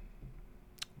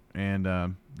 And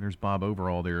there's Bob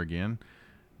Overall there again.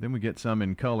 Then we get some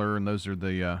in color, and those are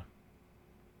the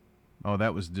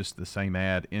that was just the same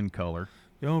ad in color.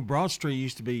 You know, Broad Street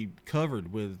used to be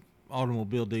covered with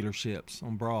automobile dealerships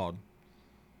on Broad.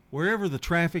 Wherever the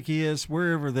traffic is,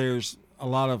 wherever there's a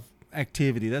lot of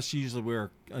activity, that's usually where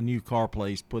a new car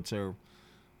place puts their,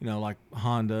 like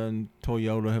Honda and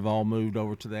Toyota have all moved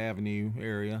over to the Avenue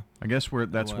area. I guess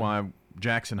that's why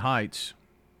Jackson Heights,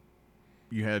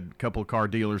 you had a couple of car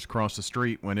dealers across the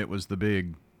street when it was the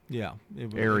big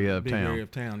area of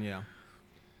town. Yeah.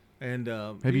 And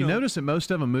have you noticed that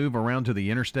most of them move around to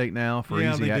the interstate now for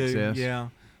easy access? Do. Yeah.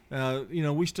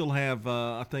 We still have,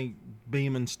 I think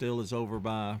Beeman still is over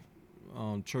by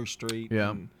Church Street.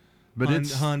 Yeah. But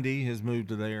Hyundai has moved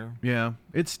to there. Yeah.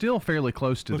 It's still fairly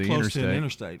close to the interstate. To the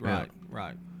interstate, right,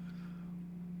 right.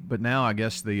 But now I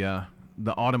guess the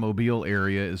automobile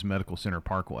area is Medical Center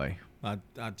Parkway. I'd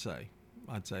say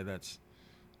that's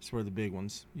where the big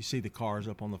ones. You see the cars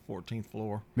up on the 14th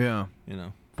floor. Yeah.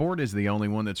 Ford is the only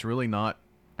one that's really not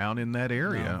out in that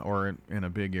area or in a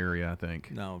big area, I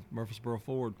think. No, Murfreesboro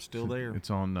Ford still there. It's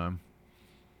on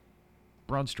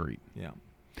Broad Street. Yeah.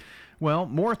 Well,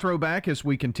 more throwback as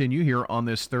we continue here on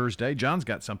this Thursday. John's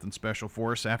got something special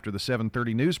for us after the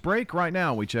 7:30 news break. Right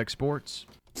now, we check sports.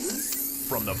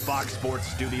 From the Fox Sports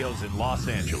Studios in Los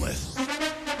Angeles,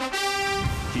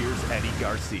 here's Eddie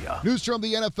Garcia. News from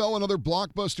the NFL, another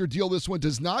blockbuster deal. This one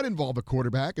does not involve a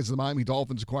quarterback, as the Miami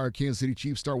Dolphins acquire Kansas City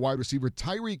Chiefs star wide receiver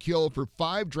Tyreek Hill for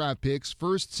 5 draft picks,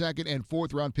 first, second, and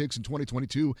fourth round picks in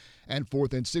 2022, and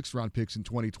fourth and sixth round picks in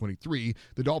 2023.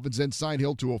 The Dolphins then signed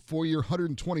Hill to a 4-year,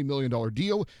 $120 million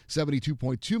deal.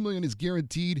 $72.2 million is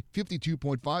guaranteed.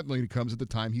 $52.5 million comes at the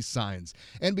time he signs.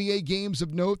 NBA games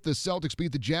of note: the Celtics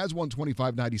beat the Jazz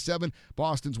 125-97.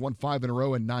 Boston's won 5 in a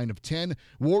row and 9 of 10.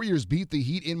 Warriors beat the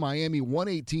Heat in Miami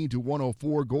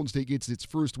 118-104. Golden State gets its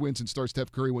first win since star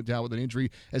Steph Curry went down with an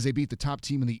injury as they beat the top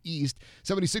team in the East.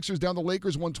 76ers down the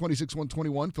Lakers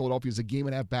 126-121. Philadelphia's a game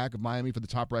and a half back of Miami for the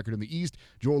top record in the East.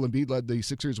 Joel Embiid led the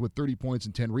Sixers with 30 points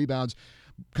and 10 rebounds.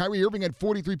 Kyrie Irving had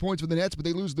 43 points for the Nets, but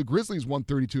they lose the Grizzlies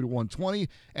 132-120.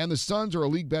 And the Suns are a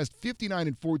league best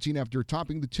 59-14 after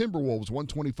topping the Timberwolves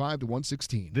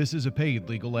 125-116. This is a paid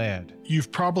legal ad.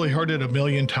 You've probably heard it a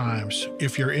million times.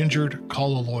 If you're injured,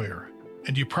 call a lawyer.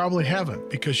 And you probably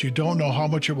haven't, because you don't know how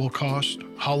much it will cost,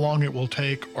 how long it will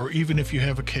take, or even if you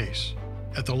have a case.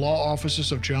 At the law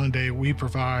offices of John Day, we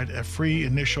provide a free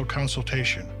initial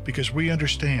consultation because we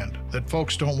understand that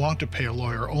folks don't want to pay a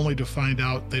lawyer only to find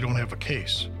out they don't have a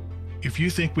case. If you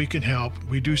think we can help,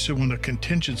 we do so on a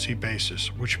contingency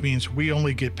basis, which means we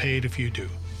only get paid if you do.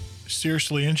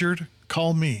 Seriously injured?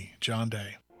 Call me, John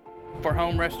Day. For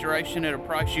home restoration at a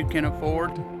price you can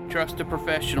afford, trust the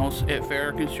professionals at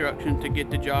Farrah Construction to get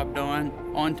the job done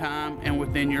on time and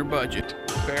within your budget.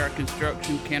 Farrah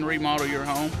Construction can remodel your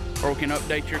home or can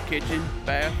update your kitchen,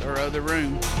 bath, or other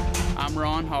rooms. I'm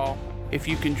Ron Hall. If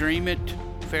you can dream it,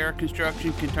 Farrah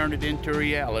Construction can turn it into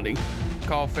reality.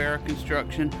 Call Farrah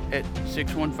Construction at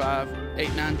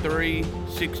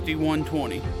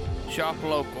 615-893-6120. Shop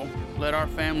local. Let our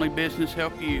family business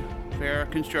help you. Farrah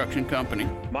Construction Company.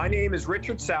 My name is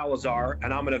Richard Salazar,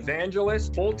 and I'm an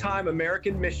evangelist, full-time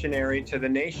American missionary to the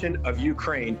nation of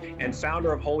Ukraine and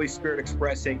founder of Holy Spirit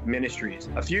Expressing Ministries.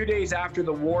 A few days after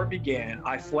the war began,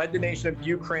 I fled the nation of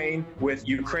Ukraine with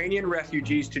Ukrainian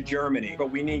refugees to Germany,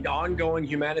 but we need ongoing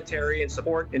humanitarian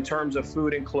support in terms of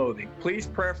food and clothing. Please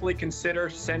prayerfully consider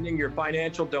sending your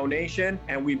financial donation,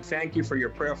 and we thank you for your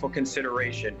prayerful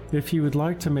consideration. If you would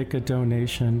like to make a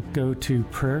donation, go to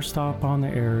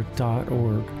prayerstoponair.org.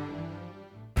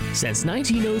 Since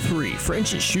 1903,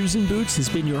 French's Shoes and Boots has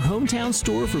been your hometown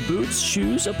store for boots,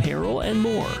 shoes, apparel, and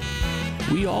more.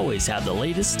 We always have the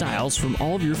latest styles from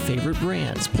all of your favorite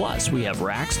brands. Plus, we have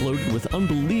racks loaded with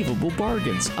unbelievable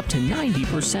bargains, up to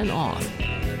 90% off.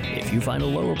 If you find a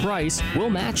lower price, we'll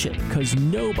match it, because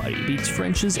nobody beats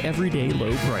French's everyday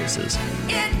low prices.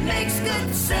 It makes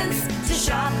good sense to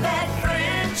shop at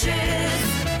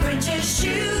French's. French's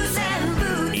Shoes and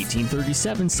Boots.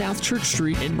 1837 South Church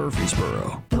Street in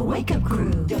Murfreesboro. The Wake Up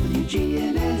Crew,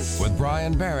 WGNS. With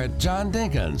Brian Barrett, John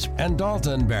Dinkins, and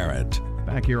Dalton Barrett.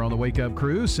 Back here on the Wake Up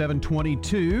Crew,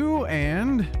 7:22,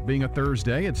 and being a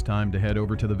Thursday, it's time to head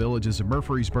over to the Villages of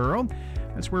Murfreesboro.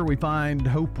 That's where we find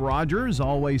Hope Rogers,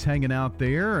 always hanging out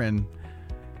there. And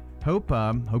Hope,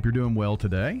 hope you're doing well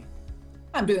today.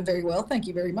 I'm doing very well. Thank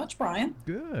you very much, Brian.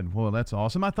 Good. Well, that's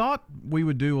awesome. I thought we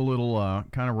would do a little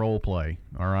kind of role play.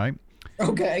 All right.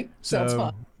 Okay. Sounds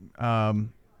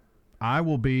fun. I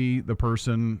will be the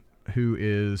person who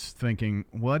is thinking,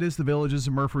 what is the Villages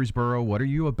of Murfreesboro? What are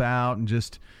you about? And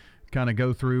just kind of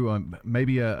go through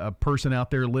maybe a person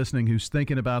out there listening who's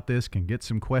thinking about this can get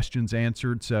some questions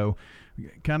answered. So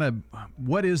kind of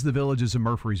what is the Villages of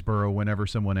Murfreesboro whenever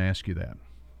someone asks you that?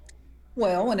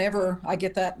 Well, whenever I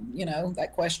get that,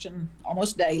 that question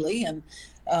almost daily, and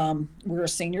we're a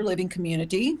senior living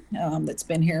community that's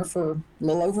been here for a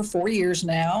little over 4 years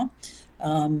now.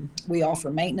 We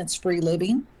offer maintenance-free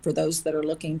living for those that are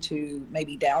looking to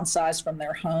maybe downsize from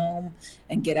their home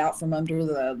and get out from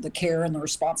under the care and the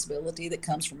responsibility that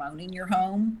comes from owning your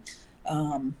home.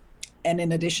 And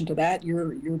in addition to that,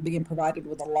 you're being provided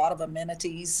with a lot of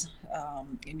amenities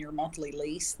in your monthly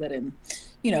lease that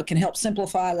can help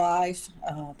simplify life.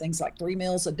 Things like 3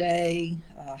 meals a day,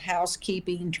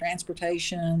 housekeeping,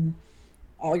 transportation,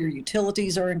 all your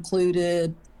utilities are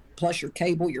included, plus your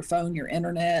cable, your phone, your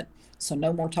internet. So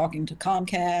no more talking to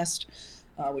Comcast,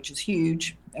 which is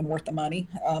huge and worth the money.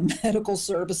 Medical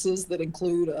services that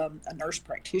include a nurse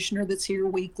practitioner that's here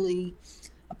weekly,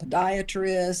 a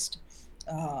podiatrist,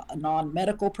 a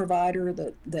non-medical provider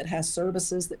that has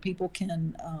services that people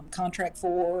can contract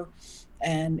for,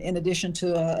 and in addition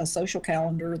to a social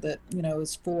calendar that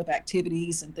is full of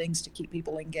activities and things to keep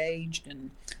people engaged and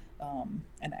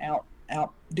out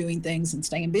doing things and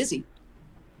staying busy.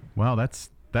 Wow,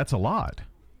 that's a lot.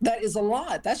 That is a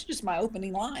lot. That's just my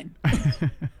opening line.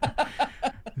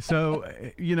 So,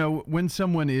 when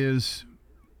someone is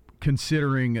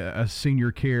considering a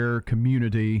senior care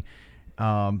community,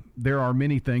 there are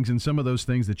many things, and some of those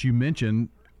things that you mentioned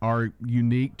are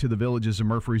unique to the Villages of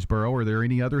Murfreesboro. Are there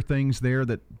any other things there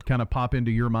that kind of pop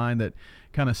into your mind that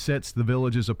kind of sets the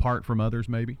Villages apart from others,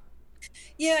 maybe?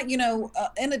 Yeah,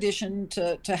 in addition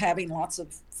to having lots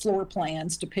of floor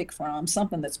plans to pick from,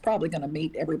 something that's probably going to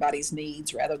meet everybody's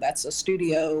needs, whether that's a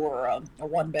studio or a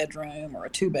 1-bedroom or a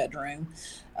 2-bedroom.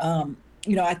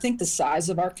 I think the size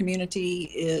of our community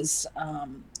is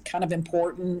kind of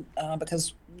important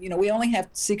because, we only have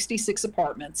 66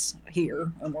 apartments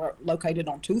here, and we're located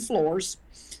on 2 floors.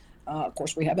 Of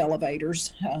course, we have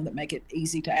elevators that make it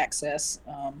easy to access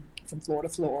from floor to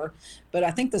floor. But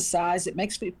I think the size, it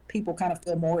makes people kind of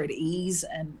feel more at ease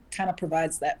and kind of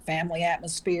provides that family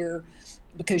atmosphere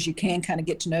because you can kind of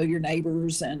get to know your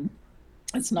neighbors and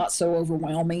it's not so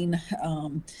overwhelming.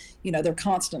 They're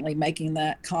constantly making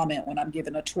that comment when I'm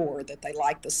giving a tour that they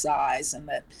like the size and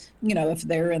that, if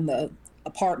they're in the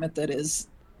apartment that is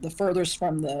the furthest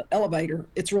from the elevator,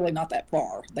 it's really not that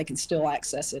far. They can still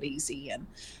access it easy. And,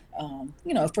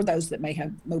 for those that may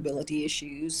have mobility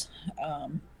issues.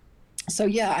 So,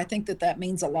 yeah, I think that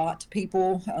means a lot to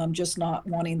people, just not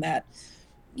wanting that,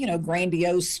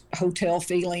 grandiose hotel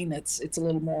feeling. It's a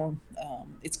little more,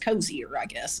 it's cozier, I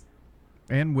guess.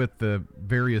 And with the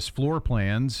various floor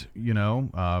plans,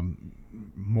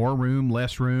 more room,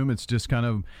 less room. It's just kind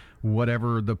of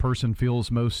whatever the person feels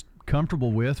most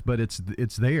comfortable with, but it's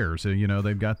theirs. So,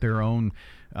 they've got their own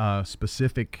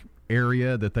specific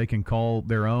area that they can call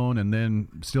their own and then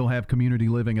still have community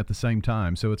living at the same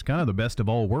time. So it's kind of the best of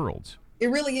all worlds. It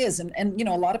really is. And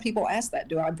a lot of people ask that,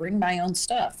 do I bring my own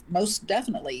stuff? Most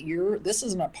definitely. This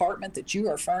is an apartment that you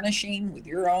are furnishing with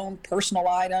your own personal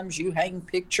items. You hang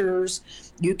pictures,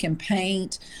 you can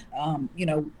paint,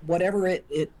 whatever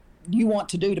it you want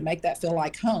to do to make that feel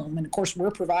like home. And of course, we're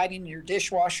providing your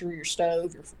dishwasher, your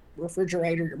stove, your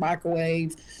refrigerator, your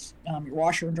microwave, your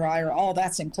washer and dryer, all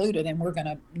that's included. And we're going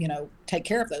to, take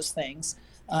care of those things.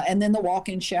 And then the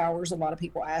walk-in showers, a lot of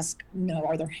people ask,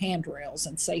 are there handrails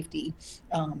and safety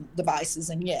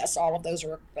devices? And yes, all of those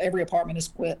every apartment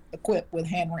is equipped with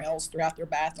handrails throughout their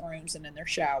bathrooms and in their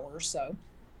showers.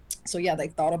 So yeah,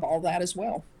 they've thought of all that as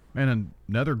well. And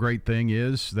another great thing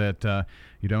is that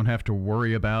you don't have to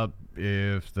worry about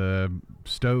if the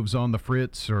stove's on the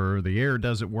fritz or the air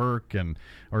doesn't work,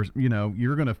 or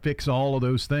you're going to fix all of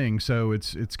those things. So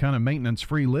it's kind of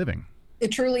maintenance-free living.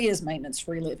 It truly is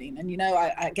maintenance-free living. And,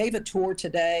 I gave a tour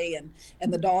today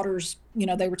and the daughters,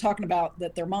 they were talking about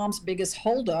that their mom's biggest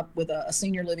holdup with a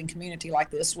senior living community like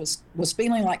this was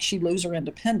feeling like she'd lose her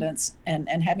independence and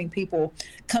having people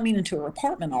coming into her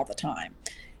apartment all the time.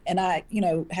 And I,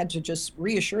 had to just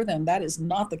reassure them that is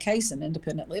not the case in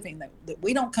independent living, that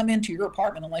we don't come into your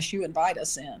apartment unless you invite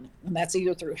us in. And that's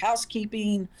either through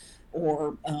housekeeping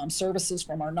or services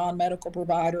from our non-medical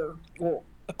provider, or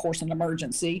of course, an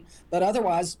emergency, but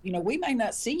otherwise, we may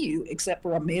not see you except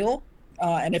for a meal.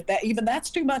 And if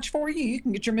that's too much for you, you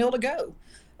can get your meal to go.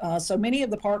 So many of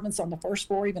the apartments on the first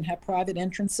floor even have private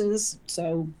entrances.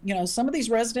 So, some of these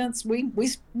residents we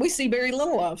see very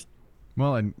little of.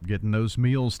 Well, and getting those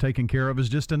meals taken care of is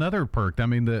just another perk. I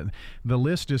mean, the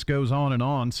list just goes on and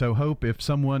on. So Hope, if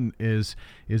someone is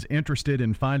interested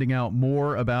in finding out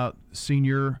more about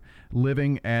senior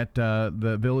living at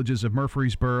the Villages of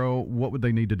Murfreesboro, what would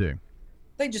they need to do?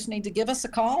 They just need to give us a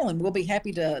call, and we'll be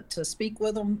happy to speak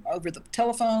with them over the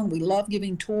telephone. We love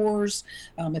giving tours.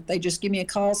 If they just give me a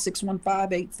call,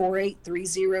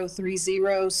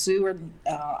 615-848-3030. Sue and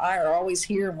I are always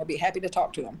here, and we'll be happy to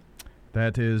talk to them.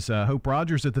 That is Hope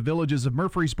Rogers at the Villages of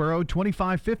Murfreesboro,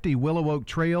 2550 Willow Oak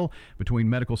Trail between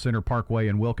Medical Center Parkway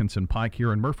and Wilkinson Pike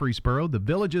here in Murfreesboro.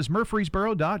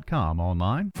 TheVillagesMurfreesboro.com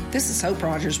online. This is Hope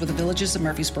Rogers with the Villages of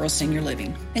Murfreesboro Senior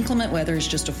Living. Inclement weather is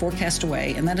just a forecast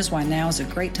away, and that is why now is a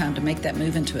great time to make that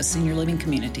move into a senior living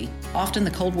community. Often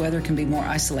the cold weather can be more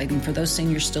isolating for those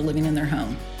seniors still living in their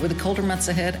home. With the colder months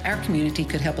ahead, our community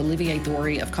could help alleviate the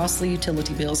worry of costly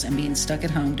utility bills and being stuck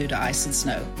at home due to ice and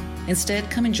snow. Instead,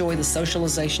 come enjoy the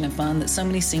socialization and fun that so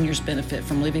many seniors benefit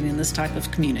from living in this type of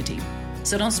community.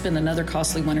 So don't spend another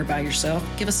costly winter by yourself.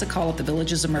 Give us a call at the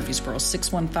Villages of Murfreesboro,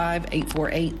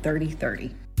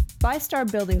 615-848-3030.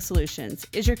 ByStar Building Solutions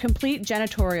is your complete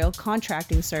janitorial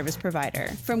contracting service provider.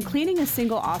 From cleaning a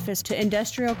single office to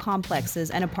industrial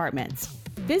complexes and apartments.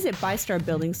 Visit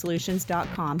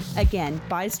ByStarBuildingSolutions.com. Again,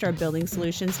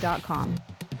 ByStarBuildingSolutions.com.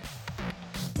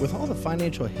 With all the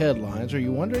financial headlines, are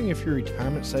you wondering if your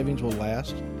retirement savings will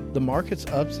last? The market's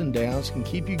ups and downs can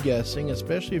keep you guessing,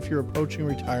 especially if you're approaching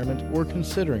retirement or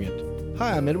considering it.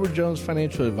 Hi, I'm Edward Jones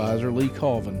Financial Advisor Lee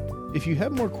Colvin. If you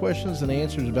have more questions than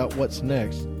answers about what's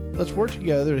next, let's work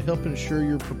together to help ensure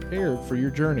you're prepared for your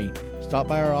journey. Stop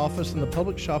by our office in the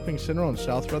Public Shopping Center on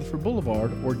South Rutherford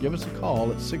Boulevard or give us a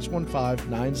call at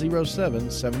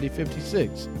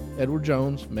 615-907-7056. Edward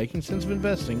Jones, Making Sense of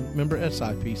Investing, member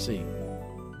SIPC.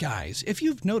 Guys, if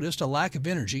you've noticed a lack of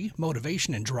energy,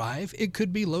 motivation, and drive, it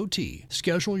could be low T.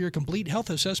 Schedule your complete health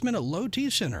assessment at Low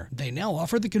T Center. They now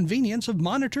offer the convenience of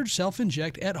monitored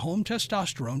self-inject at-home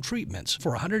testosterone treatments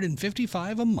for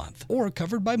 $155 a month, or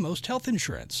covered by most health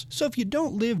insurance. So if you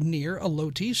don't live near a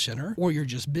Low T Center, or you're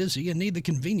just busy and need the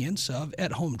convenience of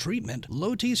at-home treatment,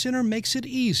 Low T Center makes it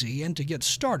easy, and to get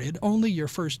started, only your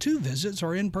first 2 visits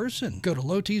are in person. Go to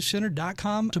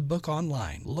lowtcenter.com to book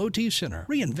online. Low T Center,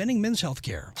 reinventing men's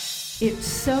healthcare. It's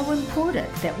so important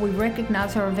that we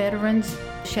recognize our veterans,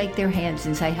 shake their hands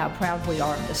and say how proud we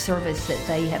are of the service that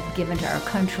they have given to our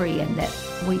country and that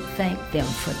we thank them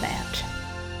for that.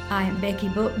 I am Becky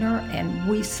Bookner and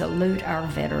we salute our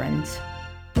veterans.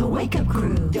 The Wake Up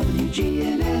Crew,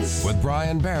 WGNS. With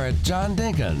Brian Barrett, John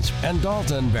Dinkins, and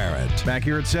Dalton Barrett. Back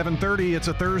here at 7:30, it's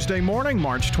a Thursday morning,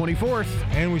 March 24th.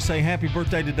 And we say happy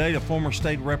birthday today to former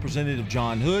State Representative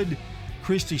John Hood,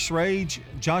 Christy Schrage,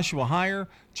 Joshua Heyer,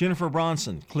 Jennifer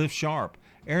Bronson, Cliff Sharp,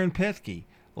 Aaron Pethke,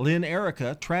 Lynn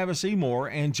Erica, Travis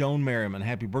Emore, and Joan Merriman.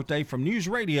 Happy birthday from News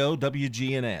Radio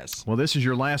WGNS. Well, this is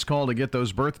your last call to get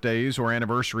those birthdays or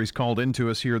anniversaries called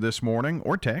into us here this morning,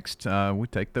 or text. We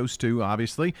take those too,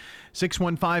 obviously.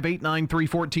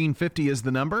 615-893-1450 is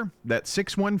the number. That's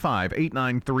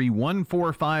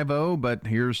 615-893-1450. But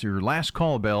here's your last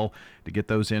call bell to get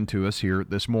those into us here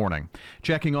this morning.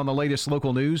 Checking on the latest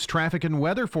local news, traffic, and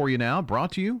weather for you now,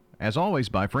 brought to you, as always,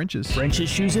 by French's. French's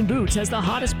Shoes and Boots has the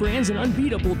hottest brands and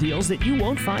unbeatable deals that you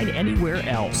won't find anywhere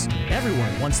else.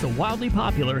 Everyone wants the wildly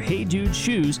popular Hey Dude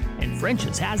shoes, and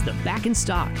French's has them back in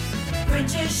stock.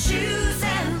 French's Shoes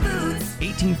and Boots.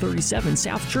 1837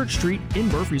 South Church Street in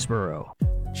Murfreesboro.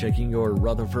 Checking your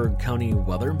Rutherford County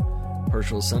weather.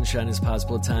 Partial sunshine is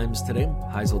possible at times today.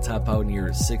 Highs will top out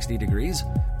near 60 degrees.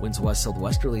 Winds west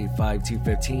southwesterly 5 to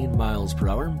 15 miles per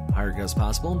hour. Higher gusts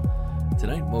possible.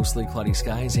 Tonight, mostly cloudy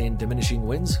skies and diminishing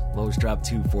winds. Lows drop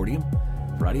to 40.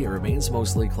 Friday, it remains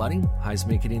mostly cloudy. Highs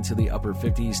make it into the upper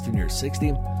 50s to near 60.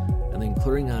 And then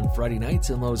clearing on Friday night,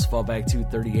 and lows fall back to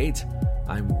 38.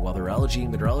 I'm weatherology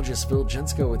meteorologist Phil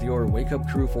Jensko with your Wake Up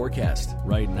Crew forecast.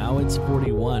 Right now, it's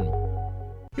 41.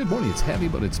 Good morning. It's heavy,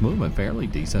 but it's moving fairly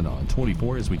decent on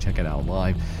 24 as we check it out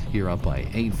live here up by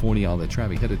 840. All the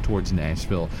traffic headed towards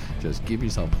Nashville. Just give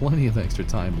yourself plenty of extra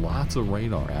time. Lots of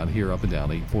radar out here up and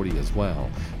down 840 as well.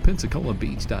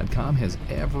 PensacolaBeach.com has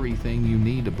everything you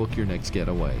need to book your next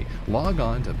getaway. Log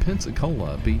on to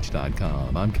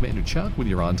PensacolaBeach.com. I'm Commander Chuck with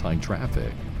your on-time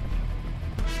traffic.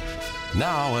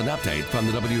 Now an update from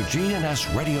the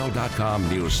WGNSradio.com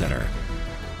News Center.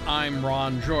 I'm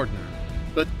Ron Jordan.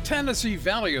 The Tennessee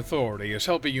Valley Authority is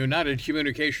helping United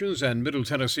Communications and Middle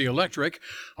Tennessee Electric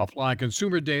apply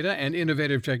consumer data and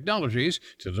innovative technologies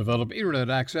to develop internet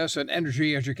access and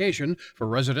energy education for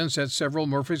residents at several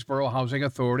Murfreesboro Housing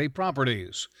Authority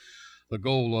properties. The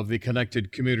goal of the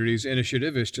Connected Communities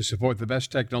Initiative is to support the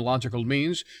best technological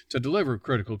means to deliver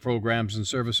critical programs and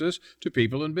services to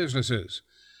people and businesses.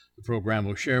 The program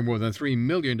will share more than $3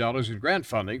 million in grant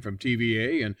funding from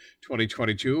TVA in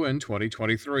 2022 and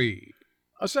 2023.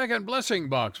 A second blessing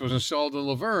box was installed in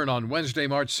Laverne on Wednesday,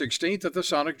 March 16th at the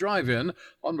Sonic Drive-In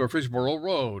on Murfreesboro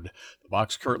Road. The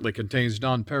box currently contains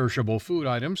non-perishable food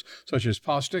items such as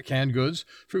pasta, canned goods,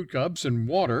 fruit cups, and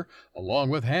water, along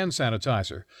with hand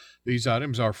sanitizer. These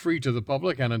items are free to the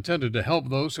public and intended to help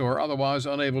those who are otherwise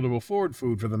unable to afford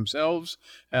food for themselves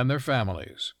and their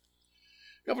families.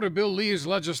 Governor Bill Lee's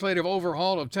legislative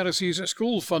overhaul of Tennessee's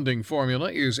school funding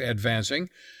formula is advancing.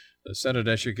 The Senate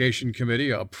Education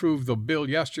Committee approved the bill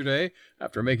yesterday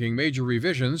after making major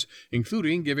revisions,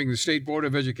 including giving the State Board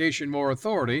of Education more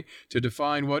authority to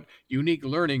define what unique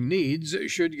learning needs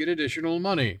should get additional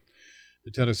money. The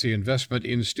Tennessee Investment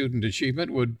in Student Achievement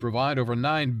would provide over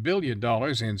 $9 billion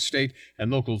in state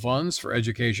and local funds for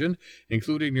education,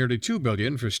 including nearly $2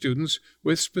 billion for students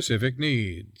with specific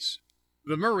needs.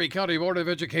 The Maury County Board of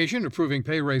Education approving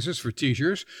pay raises for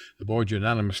teachers. The board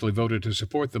unanimously voted to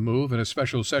support the move in a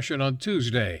special session on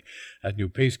Tuesday. That new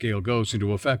pay scale goes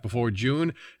into effect before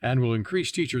June and will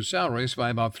increase teachers' salaries by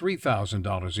about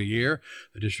 $3,000 a year.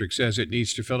 The district says it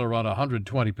needs to fill around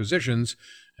 120 positions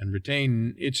and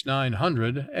retain its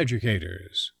 900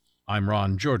 educators. I'm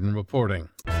Ron Jordan reporting.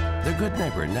 The Good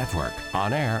Neighbor Network,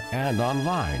 on air and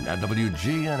online at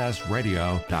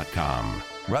WGNSradio.com.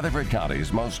 Rutherford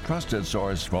County's most trusted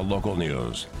source for local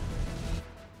news.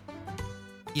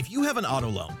 If you have an auto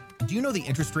loan, do you know the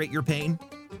interest rate you're paying?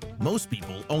 Most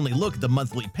people only look at the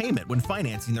monthly payment when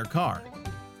financing their car.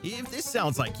 If this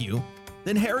sounds like you,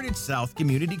 then Heritage South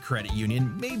Community Credit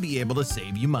Union may be able to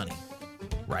save you money.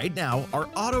 Right now, our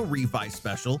Auto Refi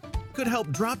Special could help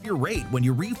drop your rate when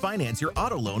you refinance your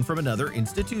auto loan from another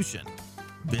institution.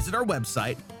 Visit our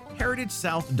website,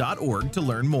 heritagesouth.org, to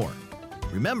learn more.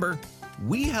 Remember,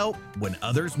 we help when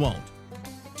others won't.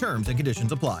 Terms and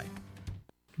conditions apply.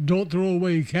 Don't throw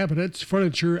away cabinets,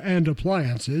 furniture, and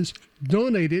appliances.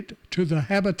 Donate it to the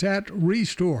Habitat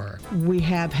Restore. We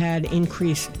have had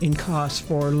increase in costs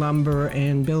for lumber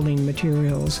and building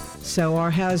materials, so our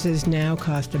houses now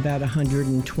cost about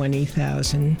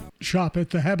 $120,000. Shop at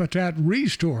the Habitat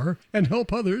Restore and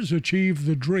help others achieve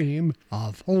the dream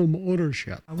of home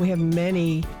ownership. We have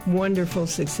many wonderful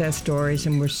success stories,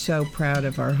 and we're so proud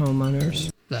of our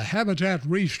homeowners. The Habitat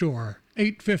Restore,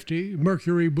 850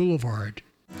 Mercury Boulevard.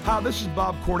 Hi, this is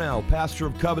Bob Cornell, pastor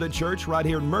of Covenant Church right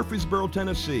here in Murfreesboro,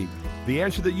 Tennessee. The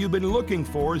answer that you've been looking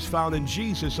for is found in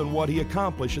Jesus and what he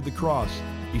accomplished at the cross.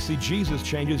 You see, Jesus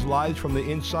changes lives from the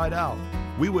inside out.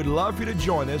 We would love for you to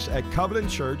join us at Covenant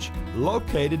Church,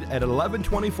 located at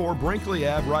 1124 Brinkley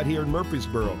Ave right here in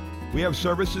Murfreesboro. We have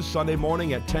services Sunday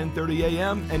morning at 10:30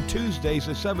 a.m. and Tuesdays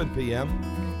at 7 p.m.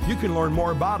 You can learn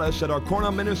more about us at our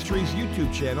Cornell Ministries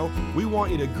YouTube channel. We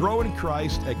want you to grow in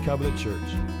Christ at Covenant Church.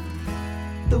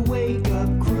 The Wake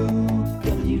Up Crew,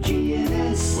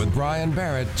 WGNS. With Brian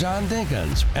Barrett, John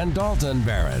Dinkins, and Dalton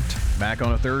Barrett. Back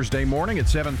on a Thursday morning at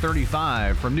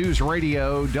 7:35 from News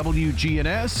Radio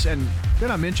WGNS. And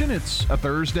did I mention it's a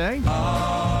Thursday?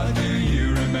 Do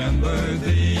you remember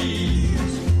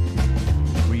these?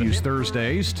 We use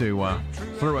Thursdays to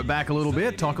throw it back a little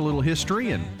bit, talk a little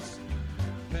history, and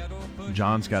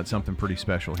John's got something pretty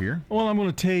special here. Well, I'm going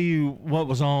to tell you what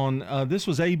was on. This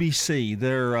was ABC,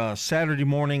 their Saturday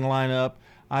morning lineup.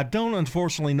 I don't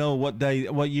unfortunately know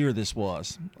what year this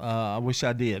was. I wish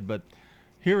I did, but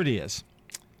here it is.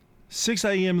 6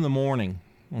 a.m. in the morning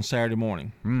on Saturday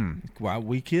morning. While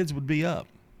we kids would be up.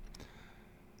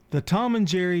 The Tom and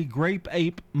Jerry Grape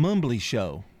Ape Mumbly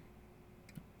Show.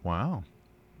 Wow.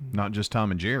 Not just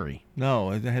Tom and Jerry.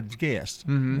 No, it had guests.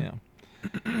 Yeah.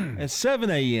 At 7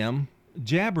 a.m.,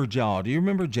 Jabberjaw. Do you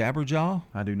remember Jabberjaw?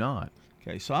 I do not.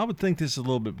 Okay, so I would think this is a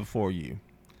little bit before you.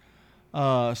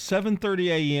 7:30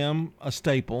 a.m., a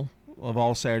staple of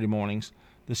all Saturday mornings,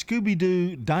 the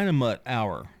Scooby-Doo Dynamite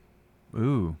Hour.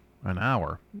 Ooh, an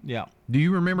hour. Yeah. Do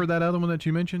you remember that other one that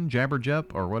you mentioned,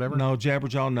 Jabberjup or whatever? No,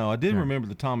 Jabberjaw, no. I did remember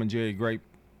the Tom and Jerry Grape.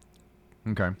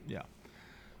 Okay. Yeah.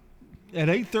 At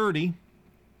 8:30,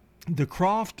 the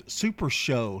Croft Super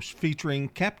Show featuring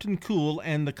Captain Cool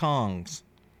and the Kongs.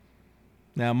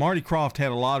 Now, Marty Croft had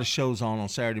a lot of shows on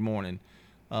Saturday morning,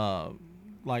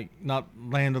 like not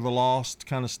Land of the Lost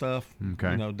kind of stuff.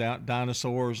 Okay. You know,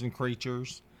 dinosaurs and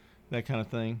creatures, that kind of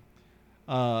thing.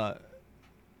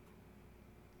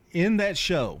 In that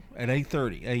show at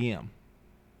 8:30 a.m.,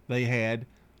 they had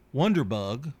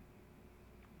Wonderbug,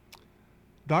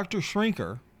 Dr.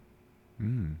 Shrinker.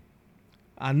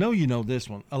 I know you know this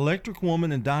one, Electric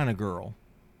Woman and Dinah Girl.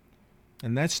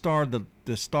 And that starred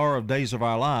the star of Days of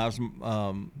Our Lives,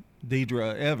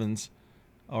 Deidre Evans,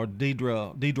 or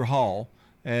Deidre Hall,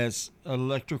 as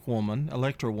Electra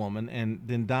Woman, and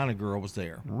then Dinah Girl was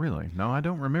there. Really? No, I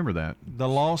don't remember that. The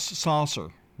Lost Saucer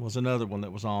was another one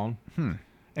that was on.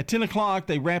 At 10 o'clock,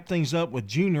 they wrapped things up with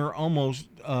Junior Almost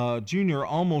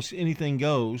Anything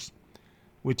Goes,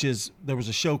 which is, there was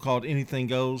a show called Anything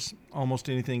Goes, Almost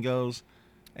Anything Goes.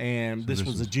 And so this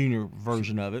was a junior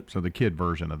version of it. So the kid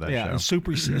version of that show. Yeah, and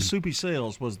Soupy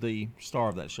Sales was the star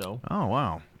of that show. Oh,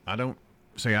 wow. I don't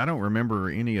remember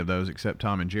any of those except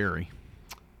Tom and Jerry.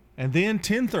 And then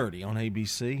 10:30 on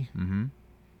ABC,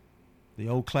 the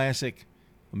old classic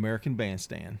American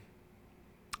Bandstand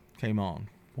came on.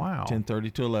 Wow.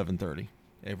 10:30 to 11:30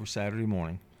 every Saturday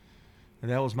morning.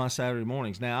 And that was my Saturday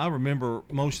mornings. Now, I remember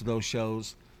most of those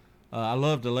shows. I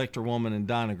loved Electra Woman and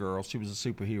Dinah Girl. She was a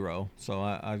superhero, so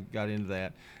I got into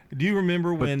that. Do you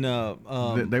remember when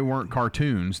they weren't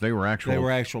cartoons? They were actual. They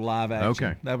were actual live action.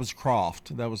 Okay, that was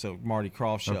Croft. That was a Marty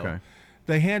Croft show. Okay,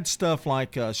 they had stuff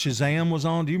like Shazam was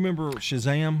on. Do you remember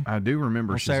Shazam? I do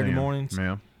remember on Shazam. Saturday mornings.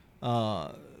 Yeah.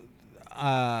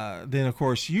 Then of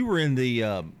course you were in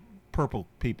the purple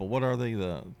people. What are they?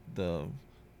 The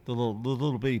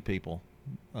little bitty people.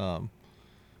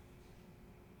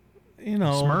 You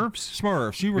know,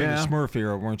 Smurfs. You were in the Smurf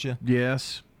era, weren't you?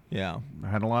 Yes. Yeah. I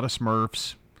had a lot of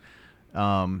Smurfs.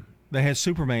 They had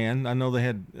Superman. I know they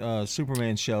had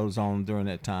Superman shows on during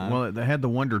that time. Well, they had the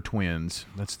Wonder Twins.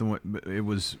 That's the one. It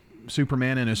was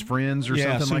Superman and his friends or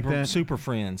something like that. Super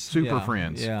Friends. Super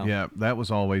Friends. Yeah. That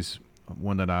was always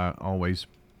one that I always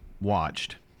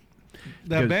watched.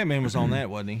 That Batman was on that,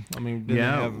 wasn't he? I mean, didn't they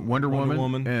have Wonder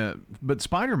Woman. But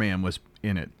Spider-Man was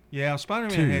in it. Yeah,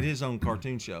 Spider-Man had his own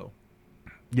cartoon show.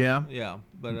 Yeah. Yeah,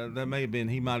 but that may have been,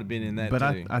 he might have been in that but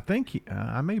too. I think,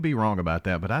 I may be wrong about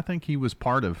that, but I think he was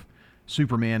part of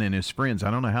Superman and his friends.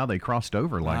 I don't know how they crossed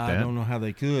over like that. I don't know how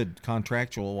they could,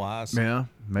 contractual-wise. Yeah,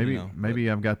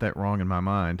 maybe I've got that wrong in my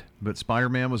mind. But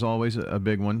Spider-Man was always a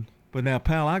big one. But now,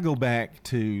 pal, I go back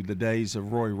to the days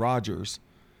of Roy Rogers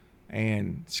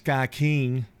and Sky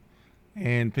King,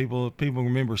 and people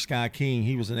remember Sky King.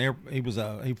 He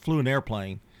flew an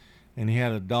airplane. And he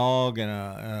had a dog and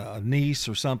a niece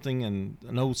or something, and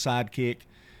an old sidekick,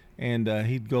 and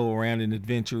he'd go around in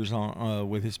adventures on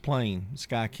with his plane,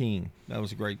 Sky King. That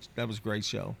was a great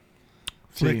show.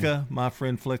 Flicka, my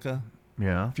friend Flicka.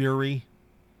 Yeah. Fury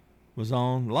was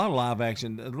on. A lot of live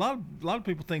action. A lot of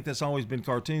people think that's always been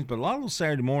cartoons, but a lot of those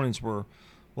Saturday mornings were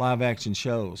live action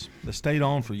shows that stayed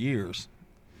on for years.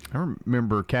 I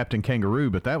remember Captain Kangaroo,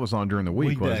 but that was on during the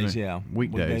week, wasn't it? Yeah.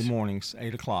 Weekday mornings,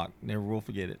 8 o'clock. Never will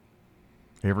forget it.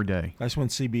 Every day. That's when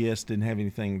CBS didn't have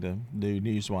anything to do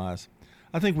news-wise.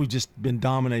 I think we've just been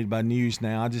dominated by news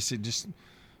now. It just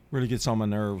really gets on my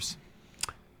nerves.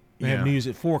 They have news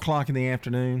at 4 o'clock in the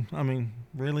afternoon. I mean,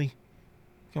 really?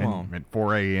 Come on. At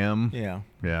 4 a.m.? Yeah.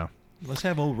 Yeah. Let's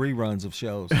have old reruns of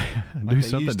shows. Do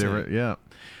something different, yeah.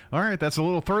 All right, that's a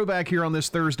little throwback here on this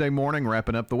Thursday morning,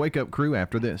 wrapping up the Wake Up Crew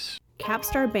after this.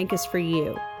 Capstar Bank is for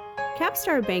you.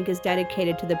 Capstar Bank is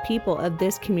dedicated to the people of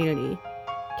this community.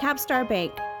 Capstar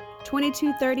Bank,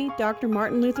 2230 Dr.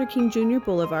 Martin Luther King Jr.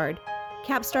 Boulevard,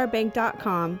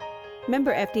 capstarbank.com.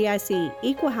 Member FDIC,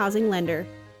 Equal Housing Lender.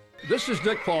 This is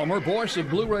Dick Palmer, voice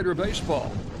of Blue Raider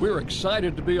Baseball. We're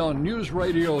excited to be on News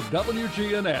Radio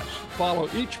WGNS. Follow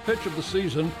each pitch of the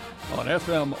season on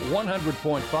FM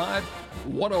 100.5,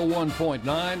 101.9,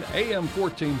 AM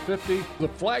 1450, the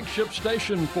flagship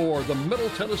station for the Middle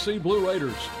Tennessee Blue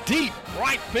Raiders. Deep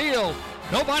right field.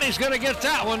 Nobody's going to get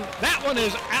that one. That one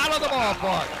is out of the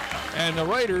ballpark. And the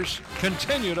Raiders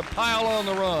continue to pile on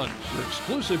the runs. Your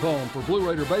exclusive home for Blue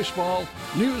Raider Baseball,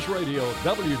 News Radio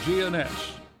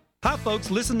WGNS. Hi folks,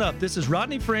 listen up. This is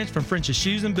Rodney French from French's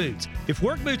Shoes and Boots. If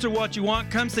work boots are what you want,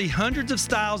 come see hundreds of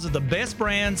styles of the best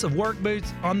brands of work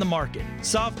boots on the market.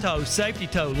 Soft toe, safety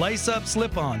toe, lace up,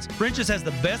 slip-ons. French's has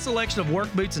the best selection of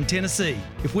work boots in Tennessee.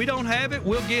 If we don't have it,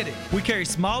 we'll get it. We carry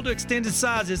small to extended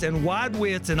sizes and wide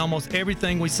widths in almost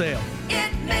everything we sell.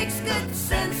 It makes good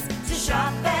sense to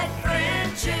shop at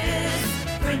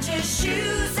French's. French's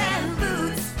Shoes and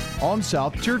Boots. On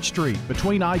South Church Street,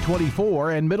 between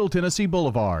I-24 and Middle Tennessee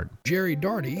Boulevard. Jerry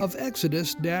Darty of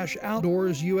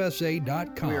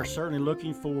Exodus-OutdoorsUSA.com. We are certainly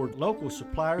looking for local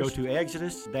suppliers. Go to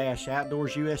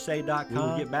Exodus-OutdoorsUSA.com. We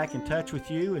will get back in touch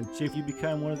with you and see if you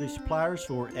become one of the suppliers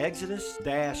for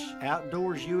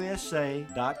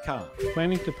Exodus-OutdoorsUSA.com.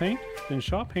 Planning to paint? Then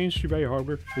shop Haines Tree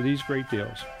Harbor for these great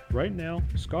deals. Right now,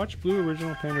 Scotch Blue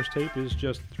Original Painter's Tape is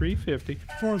just $3.50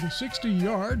 for the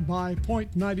 60-yard by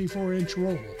 .94-inch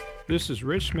roll. This is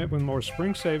Rich Schmidt with more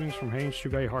spring savings from Haines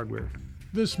Tree Hardware.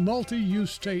 This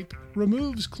multi-use tape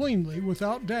removes cleanly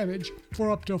without damage for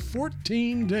up to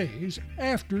 14 days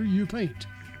after you paint.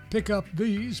 Pick up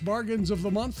these bargains of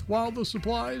the month while the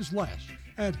supplies last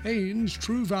at Haines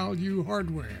True Value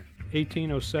Hardware.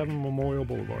 1807 Memorial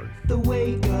Boulevard. The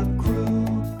Wake Up Crew,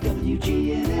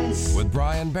 WGNS. With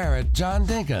Brian Barrett, John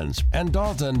Dinkins, and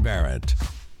Dalton Barrett.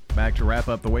 Back to wrap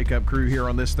up the Wake Up Crew here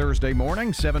on this Thursday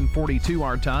morning, 7:42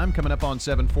 our time, coming up on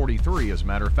 7:43 as a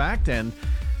matter of fact. And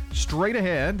straight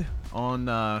ahead on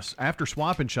after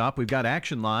Swap and Shop, we've got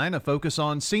Action Line, a focus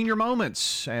on senior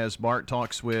moments as Bart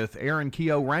talks with Aaron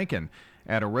Keogh Rankin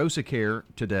at Arosa Care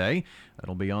today.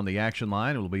 That'll be on the Action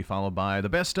Line. It'll be followed by the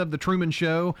Best of the Truman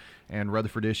Show and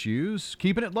Rutherford Issues.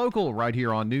 Keeping it local right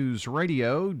here on News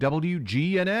Radio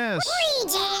WGNS.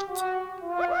 Reject!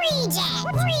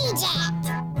 Reject! Reject!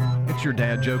 It's your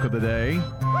dad joke of the day.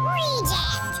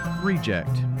 Reject!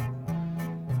 Reject.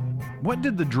 What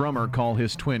did the drummer call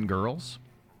his twin girls?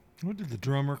 What did the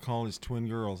drummer call his twin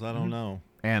girls? I don't know.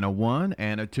 Anna 1,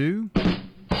 Anna 2. Reject!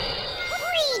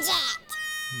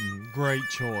 Great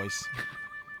choice.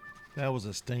 That was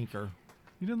a stinker.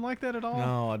 You didn't like that at all?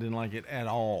 No, I didn't like it at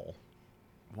all.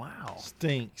 Wow.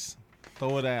 Stinks.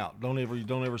 Throw it out. Don't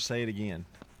ever say it again.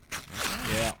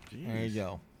 Yeah. Jeez. There you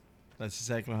go. That's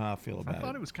exactly how I feel about it. I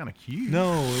thought it was kind of cute.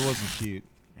 No, it wasn't cute.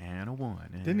 Anna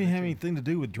 1. Didn't it have anything to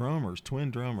do with drummers,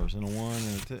 twin drummers, and a 1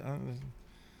 and a 2?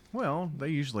 Well, they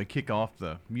usually kick off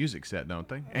the music set, don't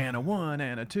they? Anna 1,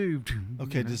 Anna 2.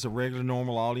 Okay, does a regular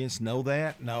normal audience know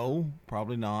that? No,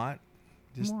 probably not.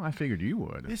 Well, I figured you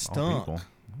would. It stunk.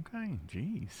 Okay,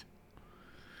 jeez.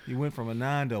 You went from a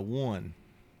 9 to a 1.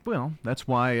 Well, that's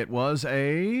why it was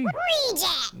a...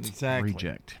 Reject! Exactly.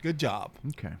 Reject. Good job.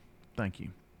 Okay, thank you.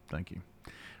 Thank you.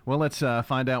 Well, let's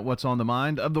find out what's on the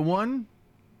mind of the one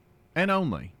and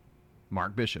only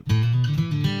Mark Bishop.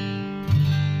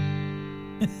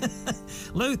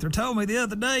 Luther told me the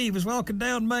other day he was walking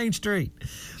down Main Street.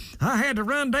 I had to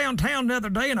run downtown the other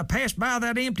day and I passed by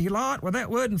that empty lot with that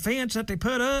wooden fence that they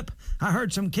put up. I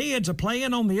heard some kids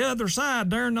a-playing on the other side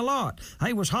during the lot.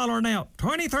 They was hollering out,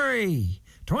 23,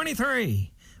 23.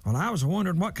 Well, I was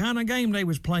wondering what kind of game they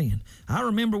was playing. I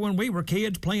remember when we were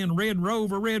kids playing Red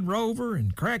Rover,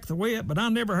 and Crack the Whip, but I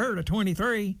never heard of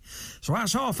 23. So I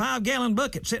saw a 5-gallon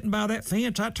bucket sitting by that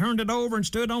fence. I turned it over and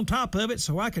stood on top of it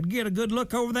so I could get a good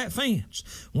look over that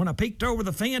fence. When I peeked over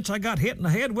the fence, I got hit in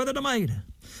the head with a tomato.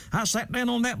 I sat down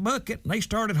on that bucket, and they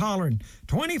started hollering,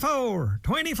 24,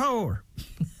 24.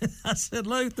 I said,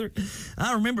 Luther,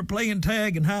 I remember playing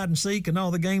tag and hide and seek and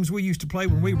all the games we used to play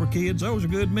when we were kids. Those are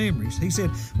good memories. He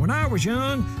said, when I was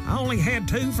young, I only had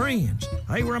 2 friends.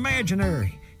 They were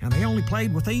imaginary, and they only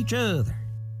played with each other.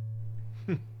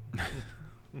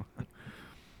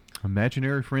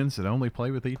 Imaginary friends that only play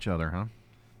with each other, huh?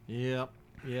 Yep.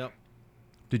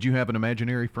 Did you have an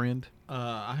imaginary friend?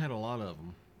 I had a lot of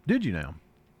them. Did you now?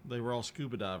 They were all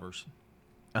scuba divers.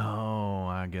 Oh,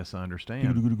 I guess I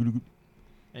understand.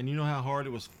 And you know how hard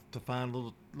it was to find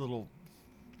little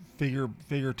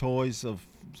figure toys of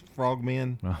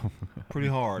frogmen? Pretty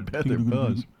hard. Bet there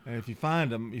was. And if you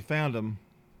found them,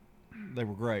 they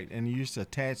were great. And you used to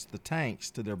attach the tanks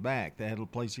to their back. They had a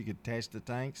place you could attach the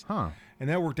tanks. Huh. And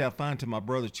that worked out fine until my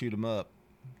brother chewed them up.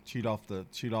 Chewed off the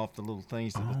little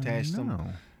things that attached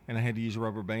them. And I had to use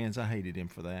rubber bands. I hated him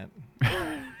for that.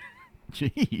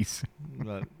 Jeez.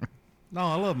 But no,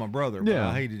 I love my brother, but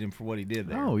I hated him for what he did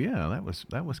there. Oh yeah,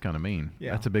 that was kind of mean.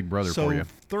 Yeah. That's a big brother for you. So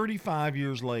 35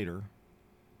 years later,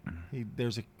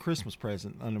 there's a Christmas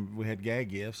present. We had gag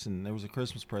gifts, and there was a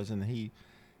Christmas present. And he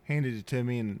handed it to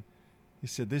me, and he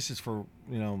said, "This is for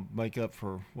make up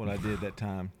for what I did that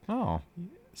time." Oh.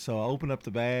 So I opened up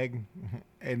the bag,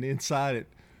 and inside it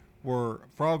were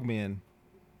frogmen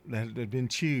that had been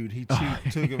chewed. He took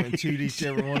them and chewed each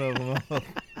every one of them up.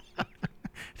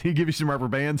 Did he give you some rubber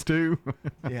bands too?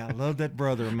 Yeah, I love that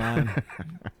brother of mine.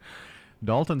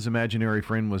 Dalton's imaginary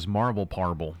friend was Marble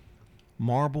Parble.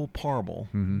 Marble Parble?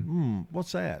 Mm-hmm.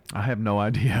 What's that? I have no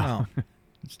idea. Oh.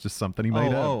 It's just something he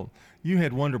made up. Oh, you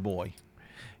had Wonder Boy.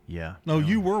 Yeah. No,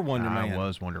 you were Wonder Man. I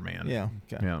was Wonder Man. Yeah.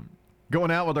 Okay. Yeah.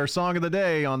 Going out with our song of the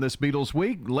day on this Beatles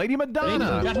week, Lady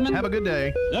Madonna. Have a good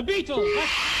day. The Beatles.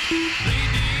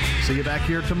 See you back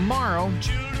here tomorrow.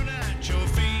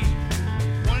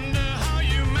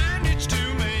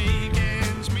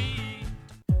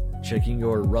 Checking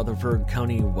your Rutherford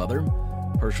County weather.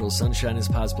 Partial sunshine is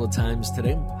possible at times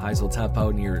today. Highs will top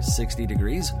out near 60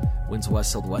 degrees. Winds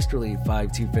west southwesterly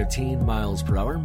 5 to 15 miles per hour.